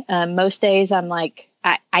doing. Most days I'm like,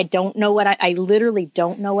 I don't know I literally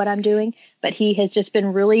don't know what I'm doing, but he has just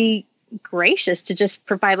been really gracious to just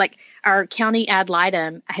provide, like our county ad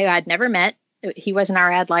litem, who I'd never met. He wasn't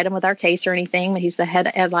our ad litem with our case or anything, but he's the head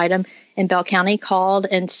ad litem in Bell County, called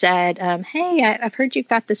and said, hey, I've heard you've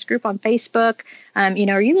got this group on Facebook. Are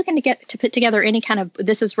you looking to put together any kind of,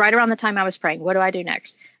 this is right around the time I was praying, what do I do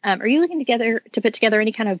next? Are you looking to put together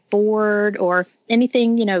any kind of board or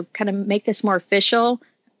anything, kind of make this more official?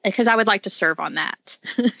 Because I would like to serve on that.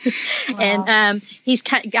 Wow. And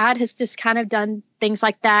God has just kind of done things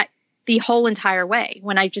like that the whole entire way.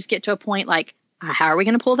 When I just get to a point like, how are we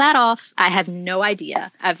going to pull that off? I have no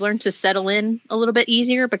idea. I've learned to settle in a little bit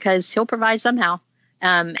easier because he'll provide somehow.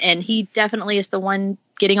 And he definitely is the one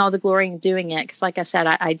getting all the glory and doing it. Because like I said,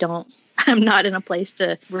 I'm not in a place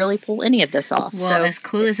to really pull any of this off. Well, as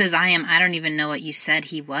clueless as I am, I don't even know what you said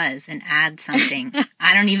he was, and add something.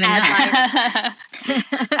 I don't even know. I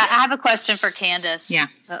have a question for Candace. Yeah.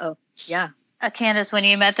 Uh-oh. Yeah. Candace, when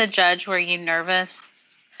you met the judge, were you nervous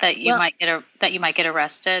that you might get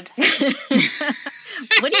arrested?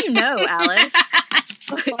 What do you know, Alice?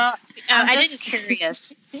 Well, I'm just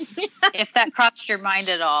curious if that crossed your mind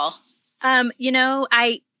at all.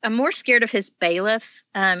 I'm more scared of his bailiff.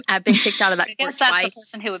 I've been kicked out of that court twice. That's the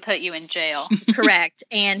person who would put you in jail. Correct.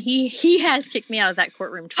 And he has kicked me out of that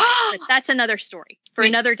courtroom twice. But that's another story for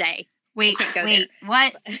another day. Wait,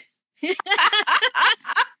 what?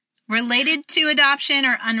 Related to adoption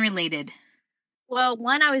or unrelated? Well,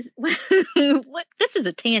 what? This is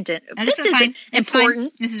a tangent. This is fine. It's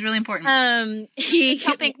important. Fine. This is really important. He's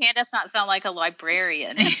helping Candace not sound like a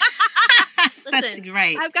librarian. That's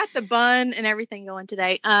right. I've got the bun and everything going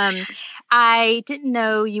today. I didn't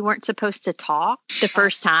know you weren't supposed to talk the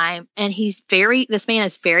first time. And this man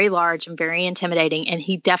is very large and very intimidating. And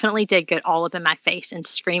he definitely did get all up in my face and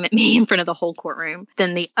scream at me in front of the whole courtroom.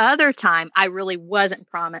 Then the other time, I really wasn't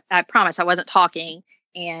I promised I wasn't talking.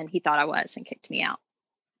 And he thought I was and kicked me out.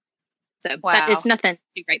 So But it's nothing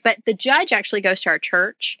too great. But the judge actually goes to our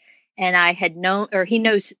church, and I had known, or he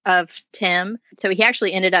knows of Tim. So he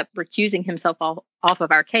actually ended up recusing himself off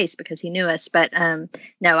of our case because he knew us. But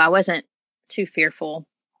no, I wasn't too fearful.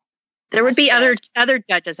 There would be other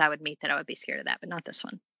judges I would meet that I would be scared of that, but not this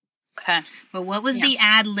one. Okay. But what was the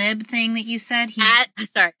ad lib thing that you said?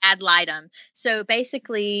 Ad litem. So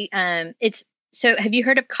basically, So have you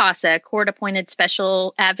heard of CASA, Court Appointed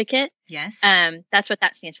Special Advocate? Yes. That's what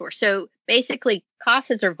that stands for. So basically,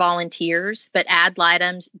 CASAs are volunteers, but ad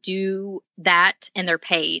litems do that and they're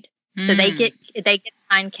paid. So they get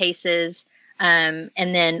assigned cases, and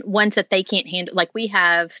then ones that they can't handle. Like we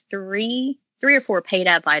have three or four paid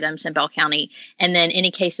ad litems in Bell County, and then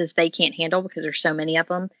any cases they can't handle because there's so many of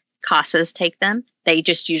them, CASAs take them. They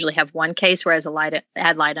just usually have one case, whereas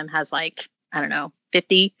ad litem has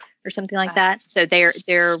 50 or something like that. So they're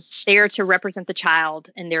there to represent the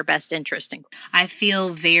child in their best interest. I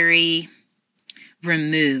feel very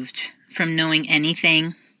removed from knowing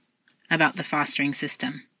anything about the fostering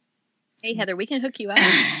system. Hey, Heather, we can hook you up.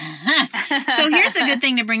 So here's a good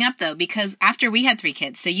thing to bring up, though, because after we had 3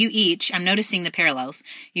 kids, so I'm noticing the parallels.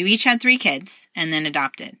 You each had 3 kids and then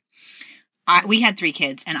adopted. We had 3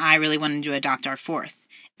 kids, and I really wanted to adopt our 4th.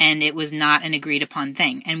 And it was not an agreed upon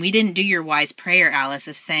thing. And we didn't do your wise prayer, Alice,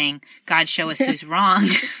 of saying, God, show us who's wrong.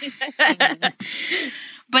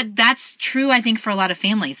 But that's true, I think, for a lot of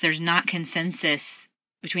families. There's not consensus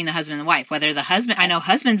between the husband and the wife. I know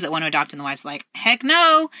husbands that want to adopt and the wife's like, heck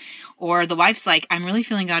no. Or the wife's like, I'm really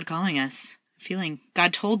feeling God calling us. Feeling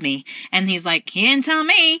God told me. And he's like, he didn't tell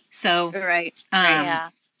me. So, right.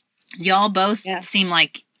 Y'all both seem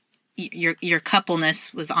like your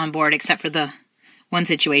coupleness was on board, except for the one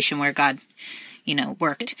situation where God,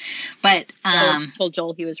 worked. But told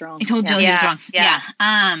Joel he was wrong. He told Joel he was wrong.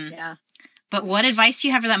 Yeah. But what advice do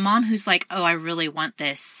you have for that mom who's like, oh, I really want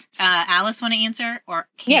this? Alice want to answer, or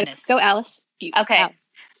Candace? Yeah, go Alice. Okay.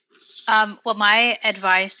 Alice. Well, my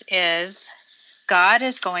advice is God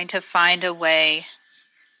is going to find a way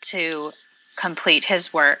to complete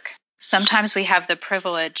his work. Sometimes we have the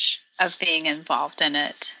privilege of being involved in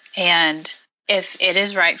it. And if it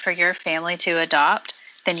is right for your family to adopt,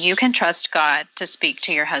 then you can trust God to speak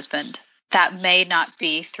to your husband. That may not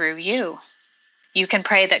be through you. You can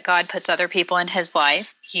pray that God puts other people in his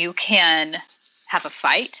life. You can have a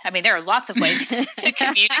fight. I mean, there are lots of ways to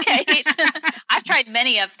communicate. I've tried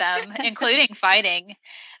many of them, including fighting.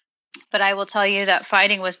 But I will tell you that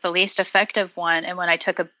fighting was the least effective one. And when I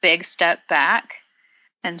took a big step back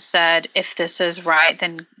and said, if this is right,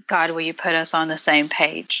 then God, will you put us on the same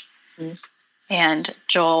page? Mm-hmm. And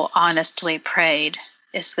Joel honestly prayed,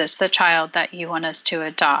 is this the child that you want us to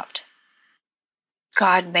adopt?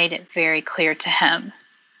 God made it very clear to him.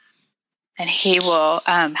 And he will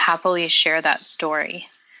happily share that story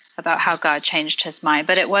about how God changed his mind.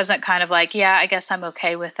 But it wasn't kind of like, yeah, I guess I'm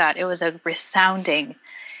okay with that. It was a resounding,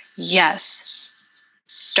 yes,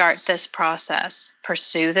 start this process,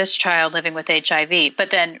 pursue this child living with HIV. But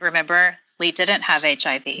then remember, Lee didn't have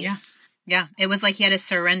HIV. Yeah. Yeah. It was like he had to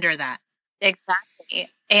surrender that. Exactly.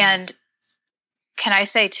 And can I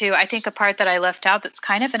say too, I think a part that I left out that's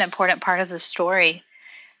kind of an important part of the story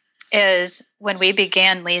is when we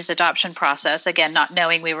began Lee's adoption process, again, not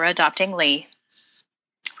knowing we were adopting Lee,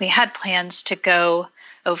 we had plans to go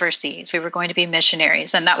overseas. We were going to be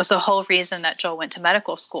missionaries. And that was the whole reason that Joel went to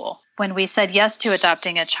medical school. When we said yes to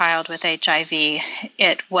adopting a child with HIV,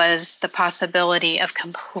 it was the possibility of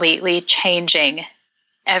completely changing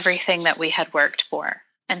everything that we had worked for.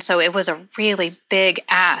 And so it was a really big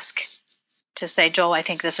ask to say, Joel, I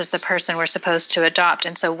think this is the person we're supposed to adopt.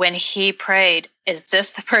 And so when he prayed, is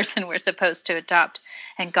this the person we're supposed to adopt?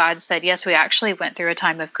 And God said, yes, we actually went through a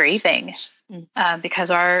time of grieving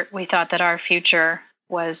because we thought that our future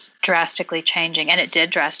was drastically changing, and it did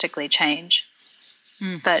drastically change.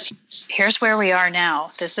 But here's where we are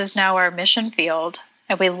now. This is now our mission field,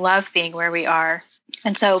 and we love being where we are.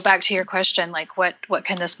 And so back to your question, like what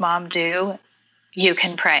can this mom do? You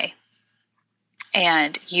can pray.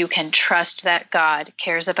 And you can trust that God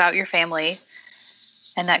cares about your family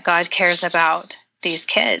and that God cares about these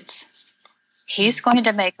kids. He's going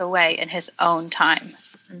to make a way in his own time.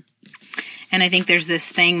 And I think there's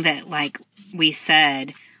this thing that, like we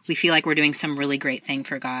said, we feel like we're doing some really great thing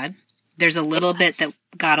for God. There's a little bit that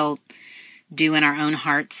God will do in our own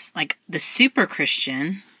hearts. Like the super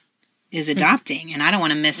Christian is adopting, and I don't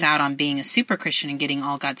want to miss out on being a super Christian and getting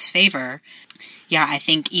all God's favor. Yeah, I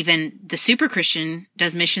think even the super Christian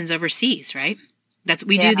does missions overseas, right?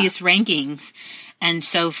 We do these rankings. And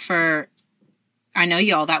so I know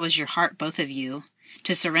y'all, that was your heart, both of you,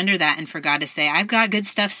 to surrender that and for God to say, I've got good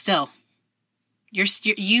stuff still.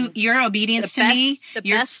 Your obedience to me. The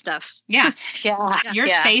best stuff. Yeah. Yeah. Your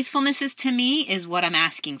faithfulness is to me is what I'm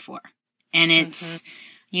asking for. And it's,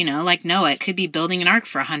 like Noah, it could be building an ark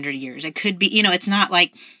for 100 years. It could be, it's not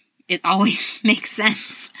like it always makes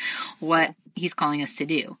sense what he's calling us to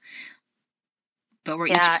do. But we're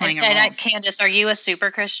each playing a role. And Candace, are you a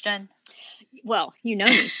super Christian? Well, you know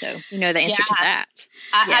me, so you know the answer to that.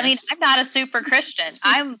 I mean, I'm not a super Christian.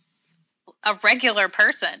 I'm a regular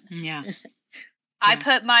person. Yeah. I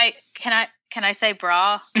put can I say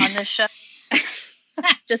bra on this show?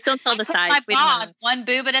 Just don't tell the size. My bra on one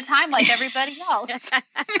boob at a time, like everybody else.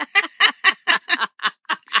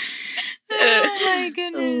 Oh my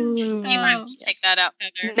goodness! You might want to take that out,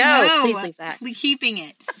 Heather. No, please leave that. Keeping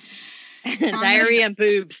it. Diarrhea and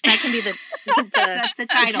boobs. That can be that's the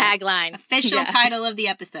title. Tagline. Official title of the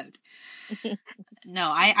episode.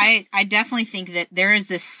 No, I definitely think that there is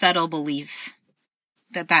this subtle belief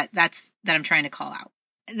that I'm trying to call out.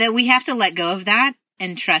 That we have to let go of that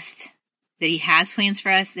and trust that he has plans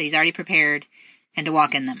for us, that he's already prepared, and to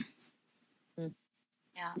walk in them.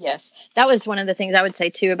 Yeah. Yes. That was one of the things I would say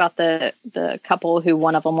too about the couple who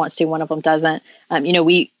one of them wants to, one of them doesn't.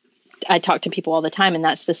 I talk to people all the time, and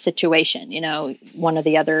that's the situation, one or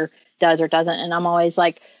the other does or doesn't. And I'm always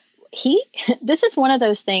like, this is one of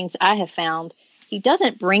those things I have found. He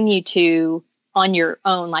doesn't bring you to on your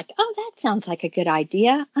own, like, oh, that sounds like a good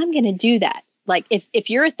idea. I'm going to do that. Like if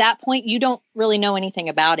you're at that point, you don't really know anything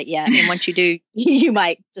about it yet. And once you do, you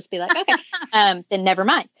might just be like, okay, then never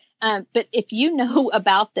mind. But if you know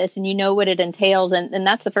about this and you know what it entails, and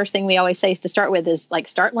that's the first thing we always say is to start with is like,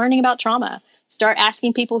 start learning about trauma, start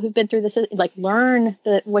asking people who've been through this, like learn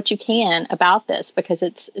what you can about this, because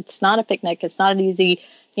it's not a picnic. It's not an easy,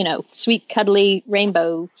 sweet, cuddly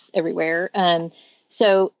rainbows everywhere.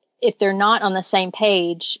 So if they're not on the same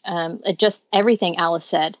page, just everything Alice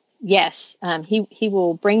said, yes, he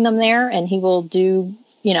will bring them there and he will do,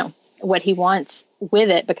 what he wants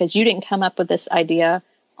with it, because you didn't come up with this idea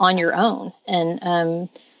on your own. And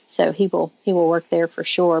so he will work there for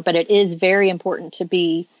sure. But it is very important to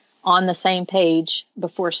be on the same page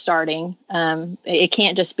before starting. It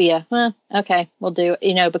can't just be okay, we'll do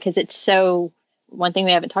it, because it's so, one thing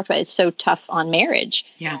we haven't talked about, it's so tough on marriage.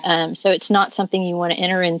 Yeah. So it's not something you want to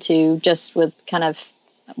enter into just with kind of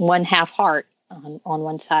one half heart on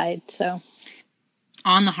one side. So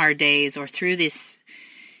on the hard days or through this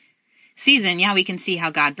season, yeah, we can see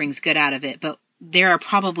how God brings good out of it. But there are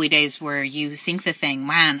probably days where you think the thing,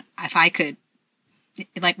 man, if I could,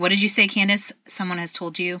 like, what did you say, Candace? Someone has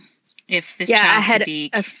told you if this child I had could be...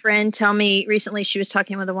 a friend tell me recently, she was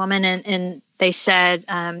talking with a woman and they said,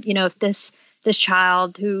 if this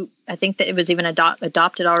child, who I think that it was even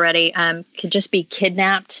adopted already, could just be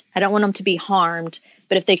kidnapped. I don't want them to be harmed,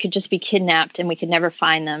 but if they could just be kidnapped and we could never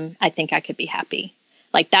find them, I think I could be happy.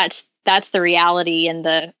 Like that's the reality and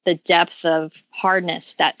the depth of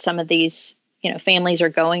hardness that some of these, families are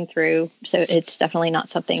going through. So it's definitely not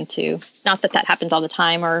something not that happens all the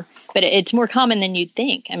time, but it's more common than you'd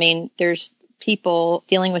think. I mean, there's people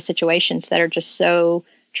dealing with situations that are just so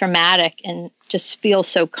traumatic and just feel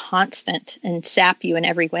so constant and sap you in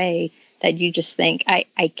every way that you just think,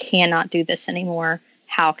 I cannot do this anymore.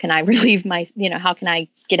 How can I relieve how can I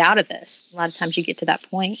get out of this? A lot of times you get to that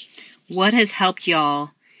point. What has helped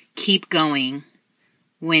y'all keep going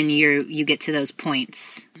when you get to those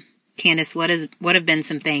points? Candace, what have been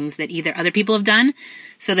some things that either other people have done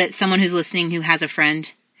so that someone who's listening who has a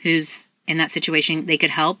friend who's in that situation, they could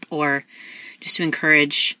help, or just to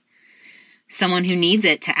encourage someone who needs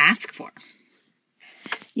it to ask for?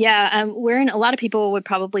 Yeah, a lot of people would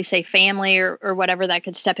probably say family or whatever that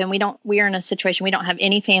could step in. We are in a situation, we don't have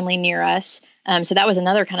any family near us. So that was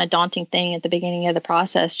another kind of daunting thing at the beginning of the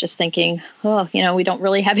process, just thinking, we don't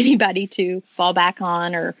really have anybody to fall back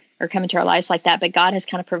on or come into our lives like that. But God has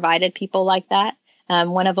kind of provided people like that.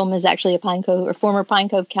 One of them is actually a former Pine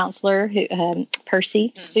Cove counselor,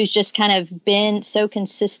 Percy, who's just kind of been so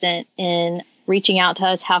consistent in reaching out to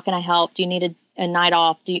us. How can I help? Do you need a night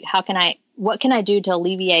off? What can I do to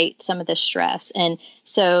alleviate some of this stress? And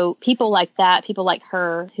so people like that, people like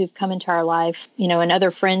her who've come into our life, and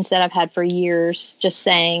other friends that I've had for years, just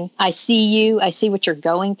saying, I see you, I see what you're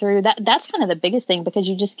going through. That's kind of the biggest thing, because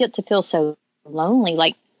you just get to feel so lonely.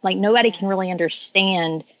 Like nobody can really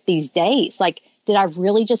understand these days. Like, did I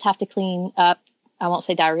really just have to clean up? I won't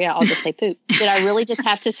say diarrhea. I'll just say poop. Did I really just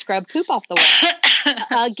have to scrub poop off the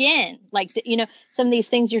wall again? Some of these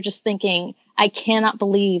things you're just thinking, I cannot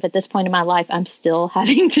believe at this point in my life, I'm still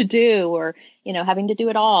having to do, or, having to do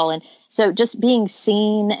it all. And so just being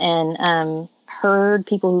seen and heard,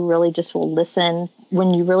 people who really just will listen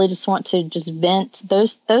when you really just want to just vent,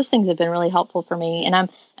 those things have been really helpful for me. And I'm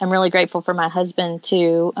really grateful for my husband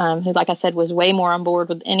too, who, like I said, was way more on board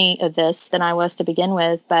with any of this than I was to begin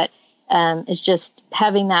with. But it's just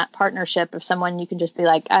having that partnership of someone you can just be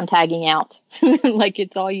like, I'm tagging out, like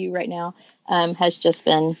it's all you right now, has just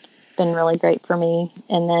been really great for me.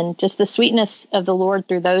 And then just the sweetness of the Lord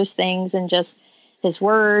through those things, and just his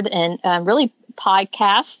word, and really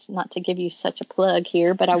podcasts, not to give you such a plug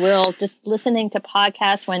here, but I will, just listening to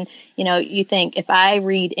podcasts when, you think, if I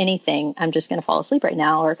read anything, I'm just going to fall asleep right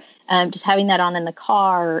now, or just having that on in the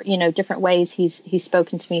car, or, different ways he's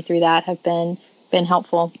spoken to me through that have been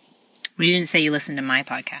helpful. Well, you didn't say you listened to my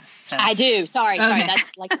podcast. So. I do. Sorry.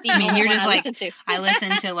 That's like the you're just like, I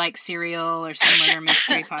listen to like Serial or some other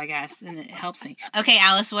mystery podcast, and it helps me. Okay,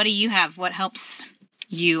 Alice, what do you have? What helps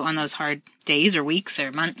you on those hard days or weeks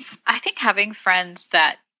or months? I think having friends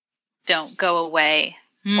that don't go away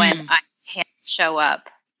when I can't show up,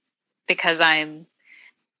 because I'm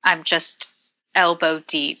just elbow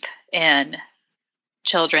deep in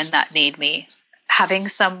children that need me. Having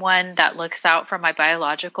someone that looks out for my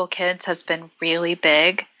biological kids has been really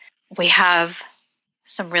big. We have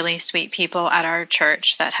some really sweet people at our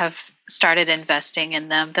church that have started investing in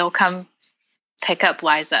them. They'll come pick up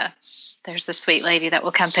Liza. There's the sweet lady that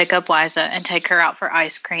will come pick up Liza and take her out for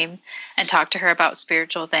ice cream and talk to her about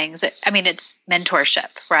spiritual things. It's mentorship,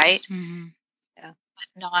 right? Mm-hmm. Yeah.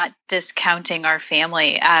 Not discounting our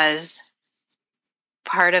family as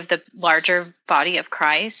part of the larger body of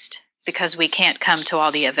Christ, because we can't come to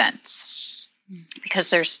all the events because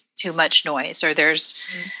there's too much noise, or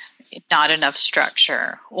there's not enough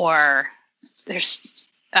structure, or there's,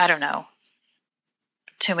 I don't know,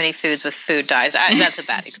 too many foods with food dyes. That's a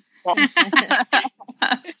bad example.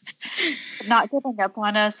 Not giving up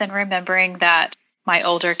on us, and remembering that my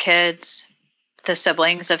older kids, the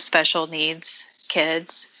siblings of special needs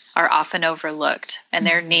kids, are often overlooked, and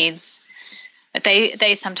their needs,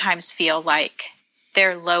 they sometimes feel like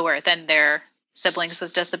they're lower than their siblings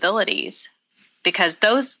with disabilities, because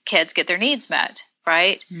those kids get their needs met,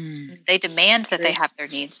 right? They demand that they have their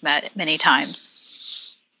needs met many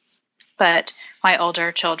times. But my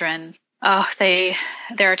older children, there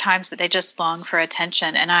are times that they just long for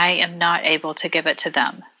attention, and I am not able to give it to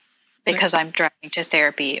them because I'm driving to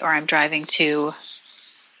therapy, or I'm driving to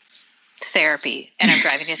therapy, and I'm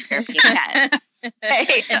driving to therapy again.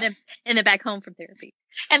 And then back home from therapy.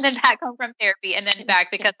 And then back home from therapy, and then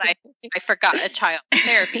back because I forgot a child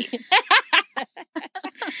therapy.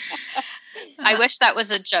 I wish that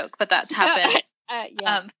was a joke, but that's happened.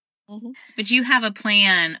 Yeah. But you have a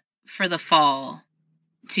plan for the fall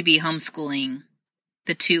to be homeschooling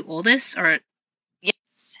the two oldest, or?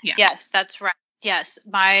 Yes. Yeah. Yes, that's right. Yes.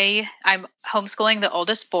 I'm homeschooling the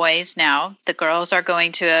oldest boys now. The girls are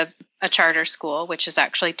going to a charter school, which is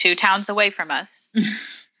actually 2 towns away from us.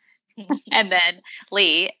 And then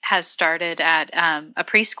Lee has started at a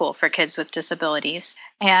preschool for kids with disabilities.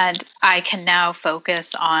 And I can now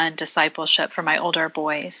focus on discipleship for my older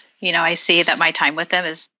boys. You know, I see that my time with them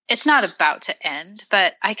it's not about to end,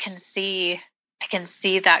 but I can see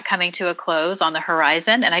that coming to a close on the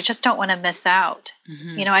horizon, and I just don't want to miss out.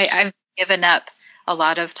 Mm-hmm. You know, I've given up a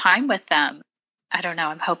lot of time with them. I don't know.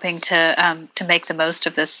 I'm hoping to make the most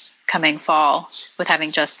of this coming fall with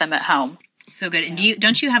having just them at home. So good. And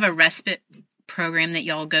don't you have a respite program that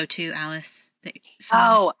y'all go to, Alice?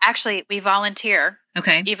 Oh, actually, we volunteer.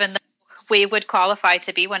 Okay. Even though we would qualify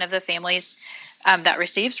to be one of the families that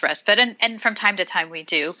receives respite. And from time to time we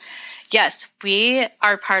do. Yes, we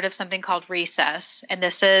are part of something called Recess. And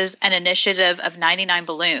this is an initiative of 99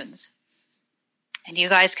 Balloons. And you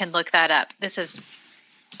guys can look that up. This is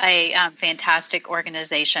a fantastic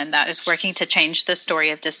organization that is working to change the story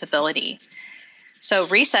of disability. So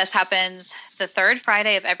Recess happens the 3rd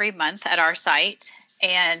Friday of every month at our site,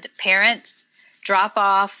 and parents drop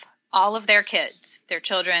off all of their kids, their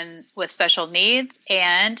children with special needs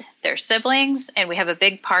and their siblings, and we have a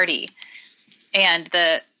big party. And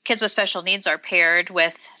the kids with special needs are paired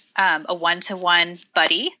with a one-to-one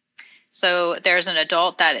buddy. So there's an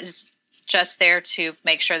adult that is just there to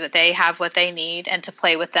make sure that they have what they need and to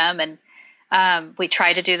play with them. And we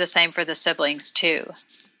try to do the same for the siblings too,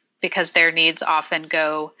 because their needs often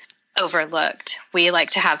go overlooked. We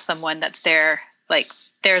like to have someone that's there, like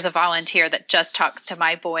there's a volunteer that just talks to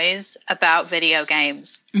my boys about video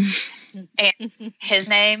games. And his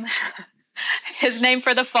name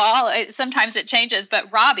for the fall, sometimes it changes,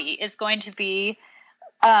 but Robbie is going to be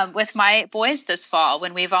with my boys this fall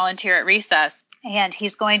when we volunteer at Recess. And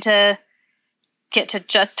he's going to get to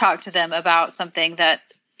just talk to them about something that,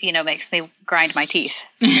 you know, makes me grind my teeth.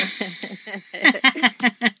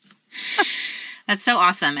 That's so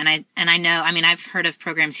awesome. And I know, I mean, I've heard of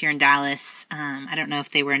programs here in Dallas. I don't know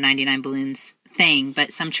if they were a 99 Balloons thing,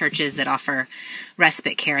 but some churches that offer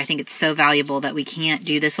respite care. I think it's so valuable that we can't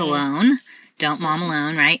do this alone. Don't mom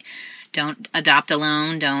alone, right? Don't adopt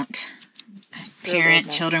alone. Don't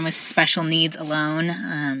parent children with special needs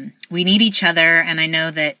alone. We need each other. And I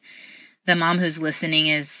know that the mom who's listening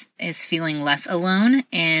is feeling less alone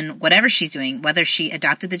in whatever she's doing, whether she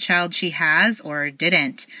adopted the child she has or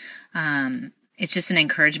didn't. It's just an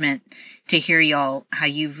encouragement to hear y'all, how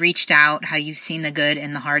you've reached out, how you've seen the good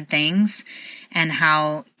in the hard things, and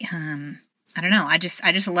how, I don't know, I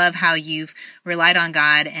just love how you've relied on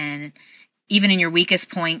God and even in your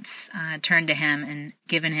weakest points, turned to Him and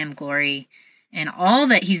given Him glory and all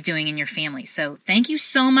that He's doing in your family. So thank you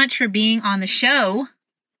so much for being on the show.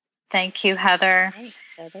 Thank you, Heather. Thanks,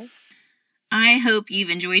 Heather. I hope you've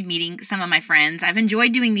enjoyed meeting some of my friends. I've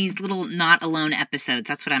enjoyed doing these little not alone episodes.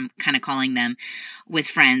 That's what I'm kind of calling them, with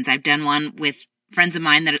friends. I've done one with friends of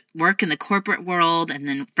mine that work in the corporate world, and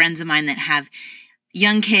then friends of mine that have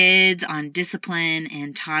young kids on discipline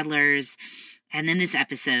and toddlers, and then this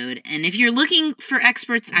episode. And if you're looking for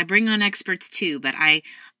experts, I bring on experts too, but I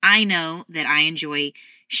know that I enjoy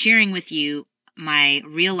sharing with you my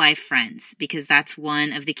real life friends, because that's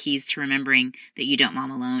one of the keys to remembering that you don't mom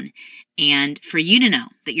alone, and for you to know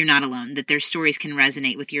that you're not alone, that their stories can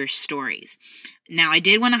resonate with your stories. Now, I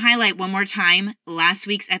did want to highlight one more time, last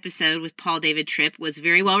week's episode with Paul David Tripp was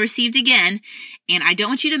very well received again, and I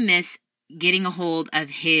don't want you to miss getting a hold of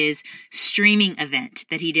his streaming event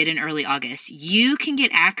that he did in early August. You can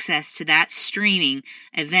get access to that streaming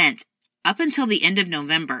event up until the end of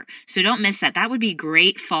November. So don't miss that. That would be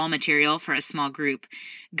great fall material for a small group.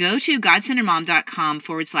 Go to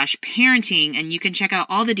godcenteredmom.com/parenting, and you can check out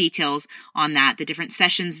all the details on that, the different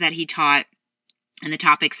sessions that he taught and the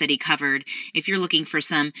topics that he covered. If you're looking for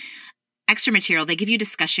some extra material, they give you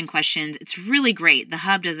discussion questions. It's really great. The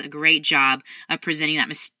Hub does a great job of presenting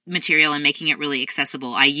that material and making it really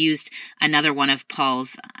accessible. I used another one of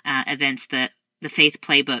Paul's events, the Faith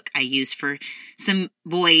Playbook I used for some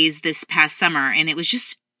boys this past summer, and it was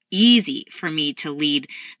just easy for me to lead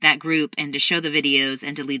that group and to show the videos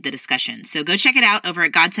and to lead the discussion. So go check it out over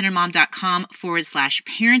at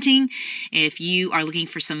godcenteredmom.com/parenting if you are looking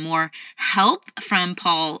for some more help from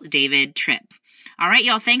Paul David Tripp. All right,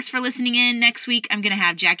 y'all. Thanks for listening in. Next week, I'm going to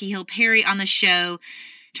have Jackie Hill Perry on the show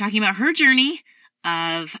talking about her journey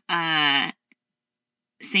of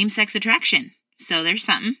same-sex attraction. So there's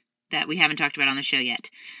something that we haven't talked about on the show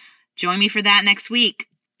yet. Join me for that next week.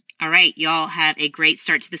 All right, y'all have a great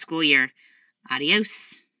start to the school year.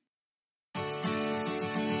 Adios.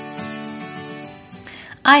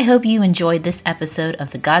 I hope you enjoyed this episode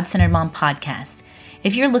of the God-Centered Mom podcast.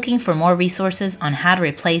 If you're looking for more resources on how to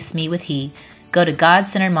replace me with he, go to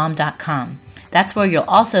godcenteredmom.com. That's where you'll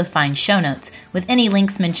also find show notes with any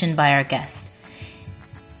links mentioned by our guest.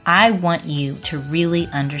 I want you to really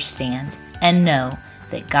understand and know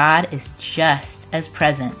that God is just as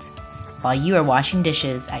present while you are washing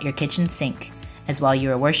dishes at your kitchen sink as while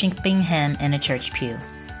you are worshiping Him in a church pew.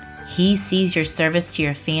 He sees your service to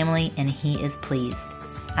your family and He is pleased.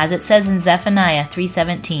 As it says in Zephaniah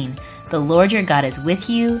 3:17, the Lord your God is with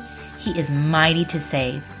you. He is mighty to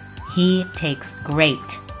save. He takes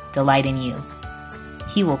great delight in you.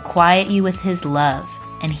 He will quiet you with His love,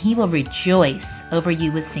 and He will rejoice over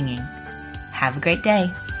you with singing. Have a great day.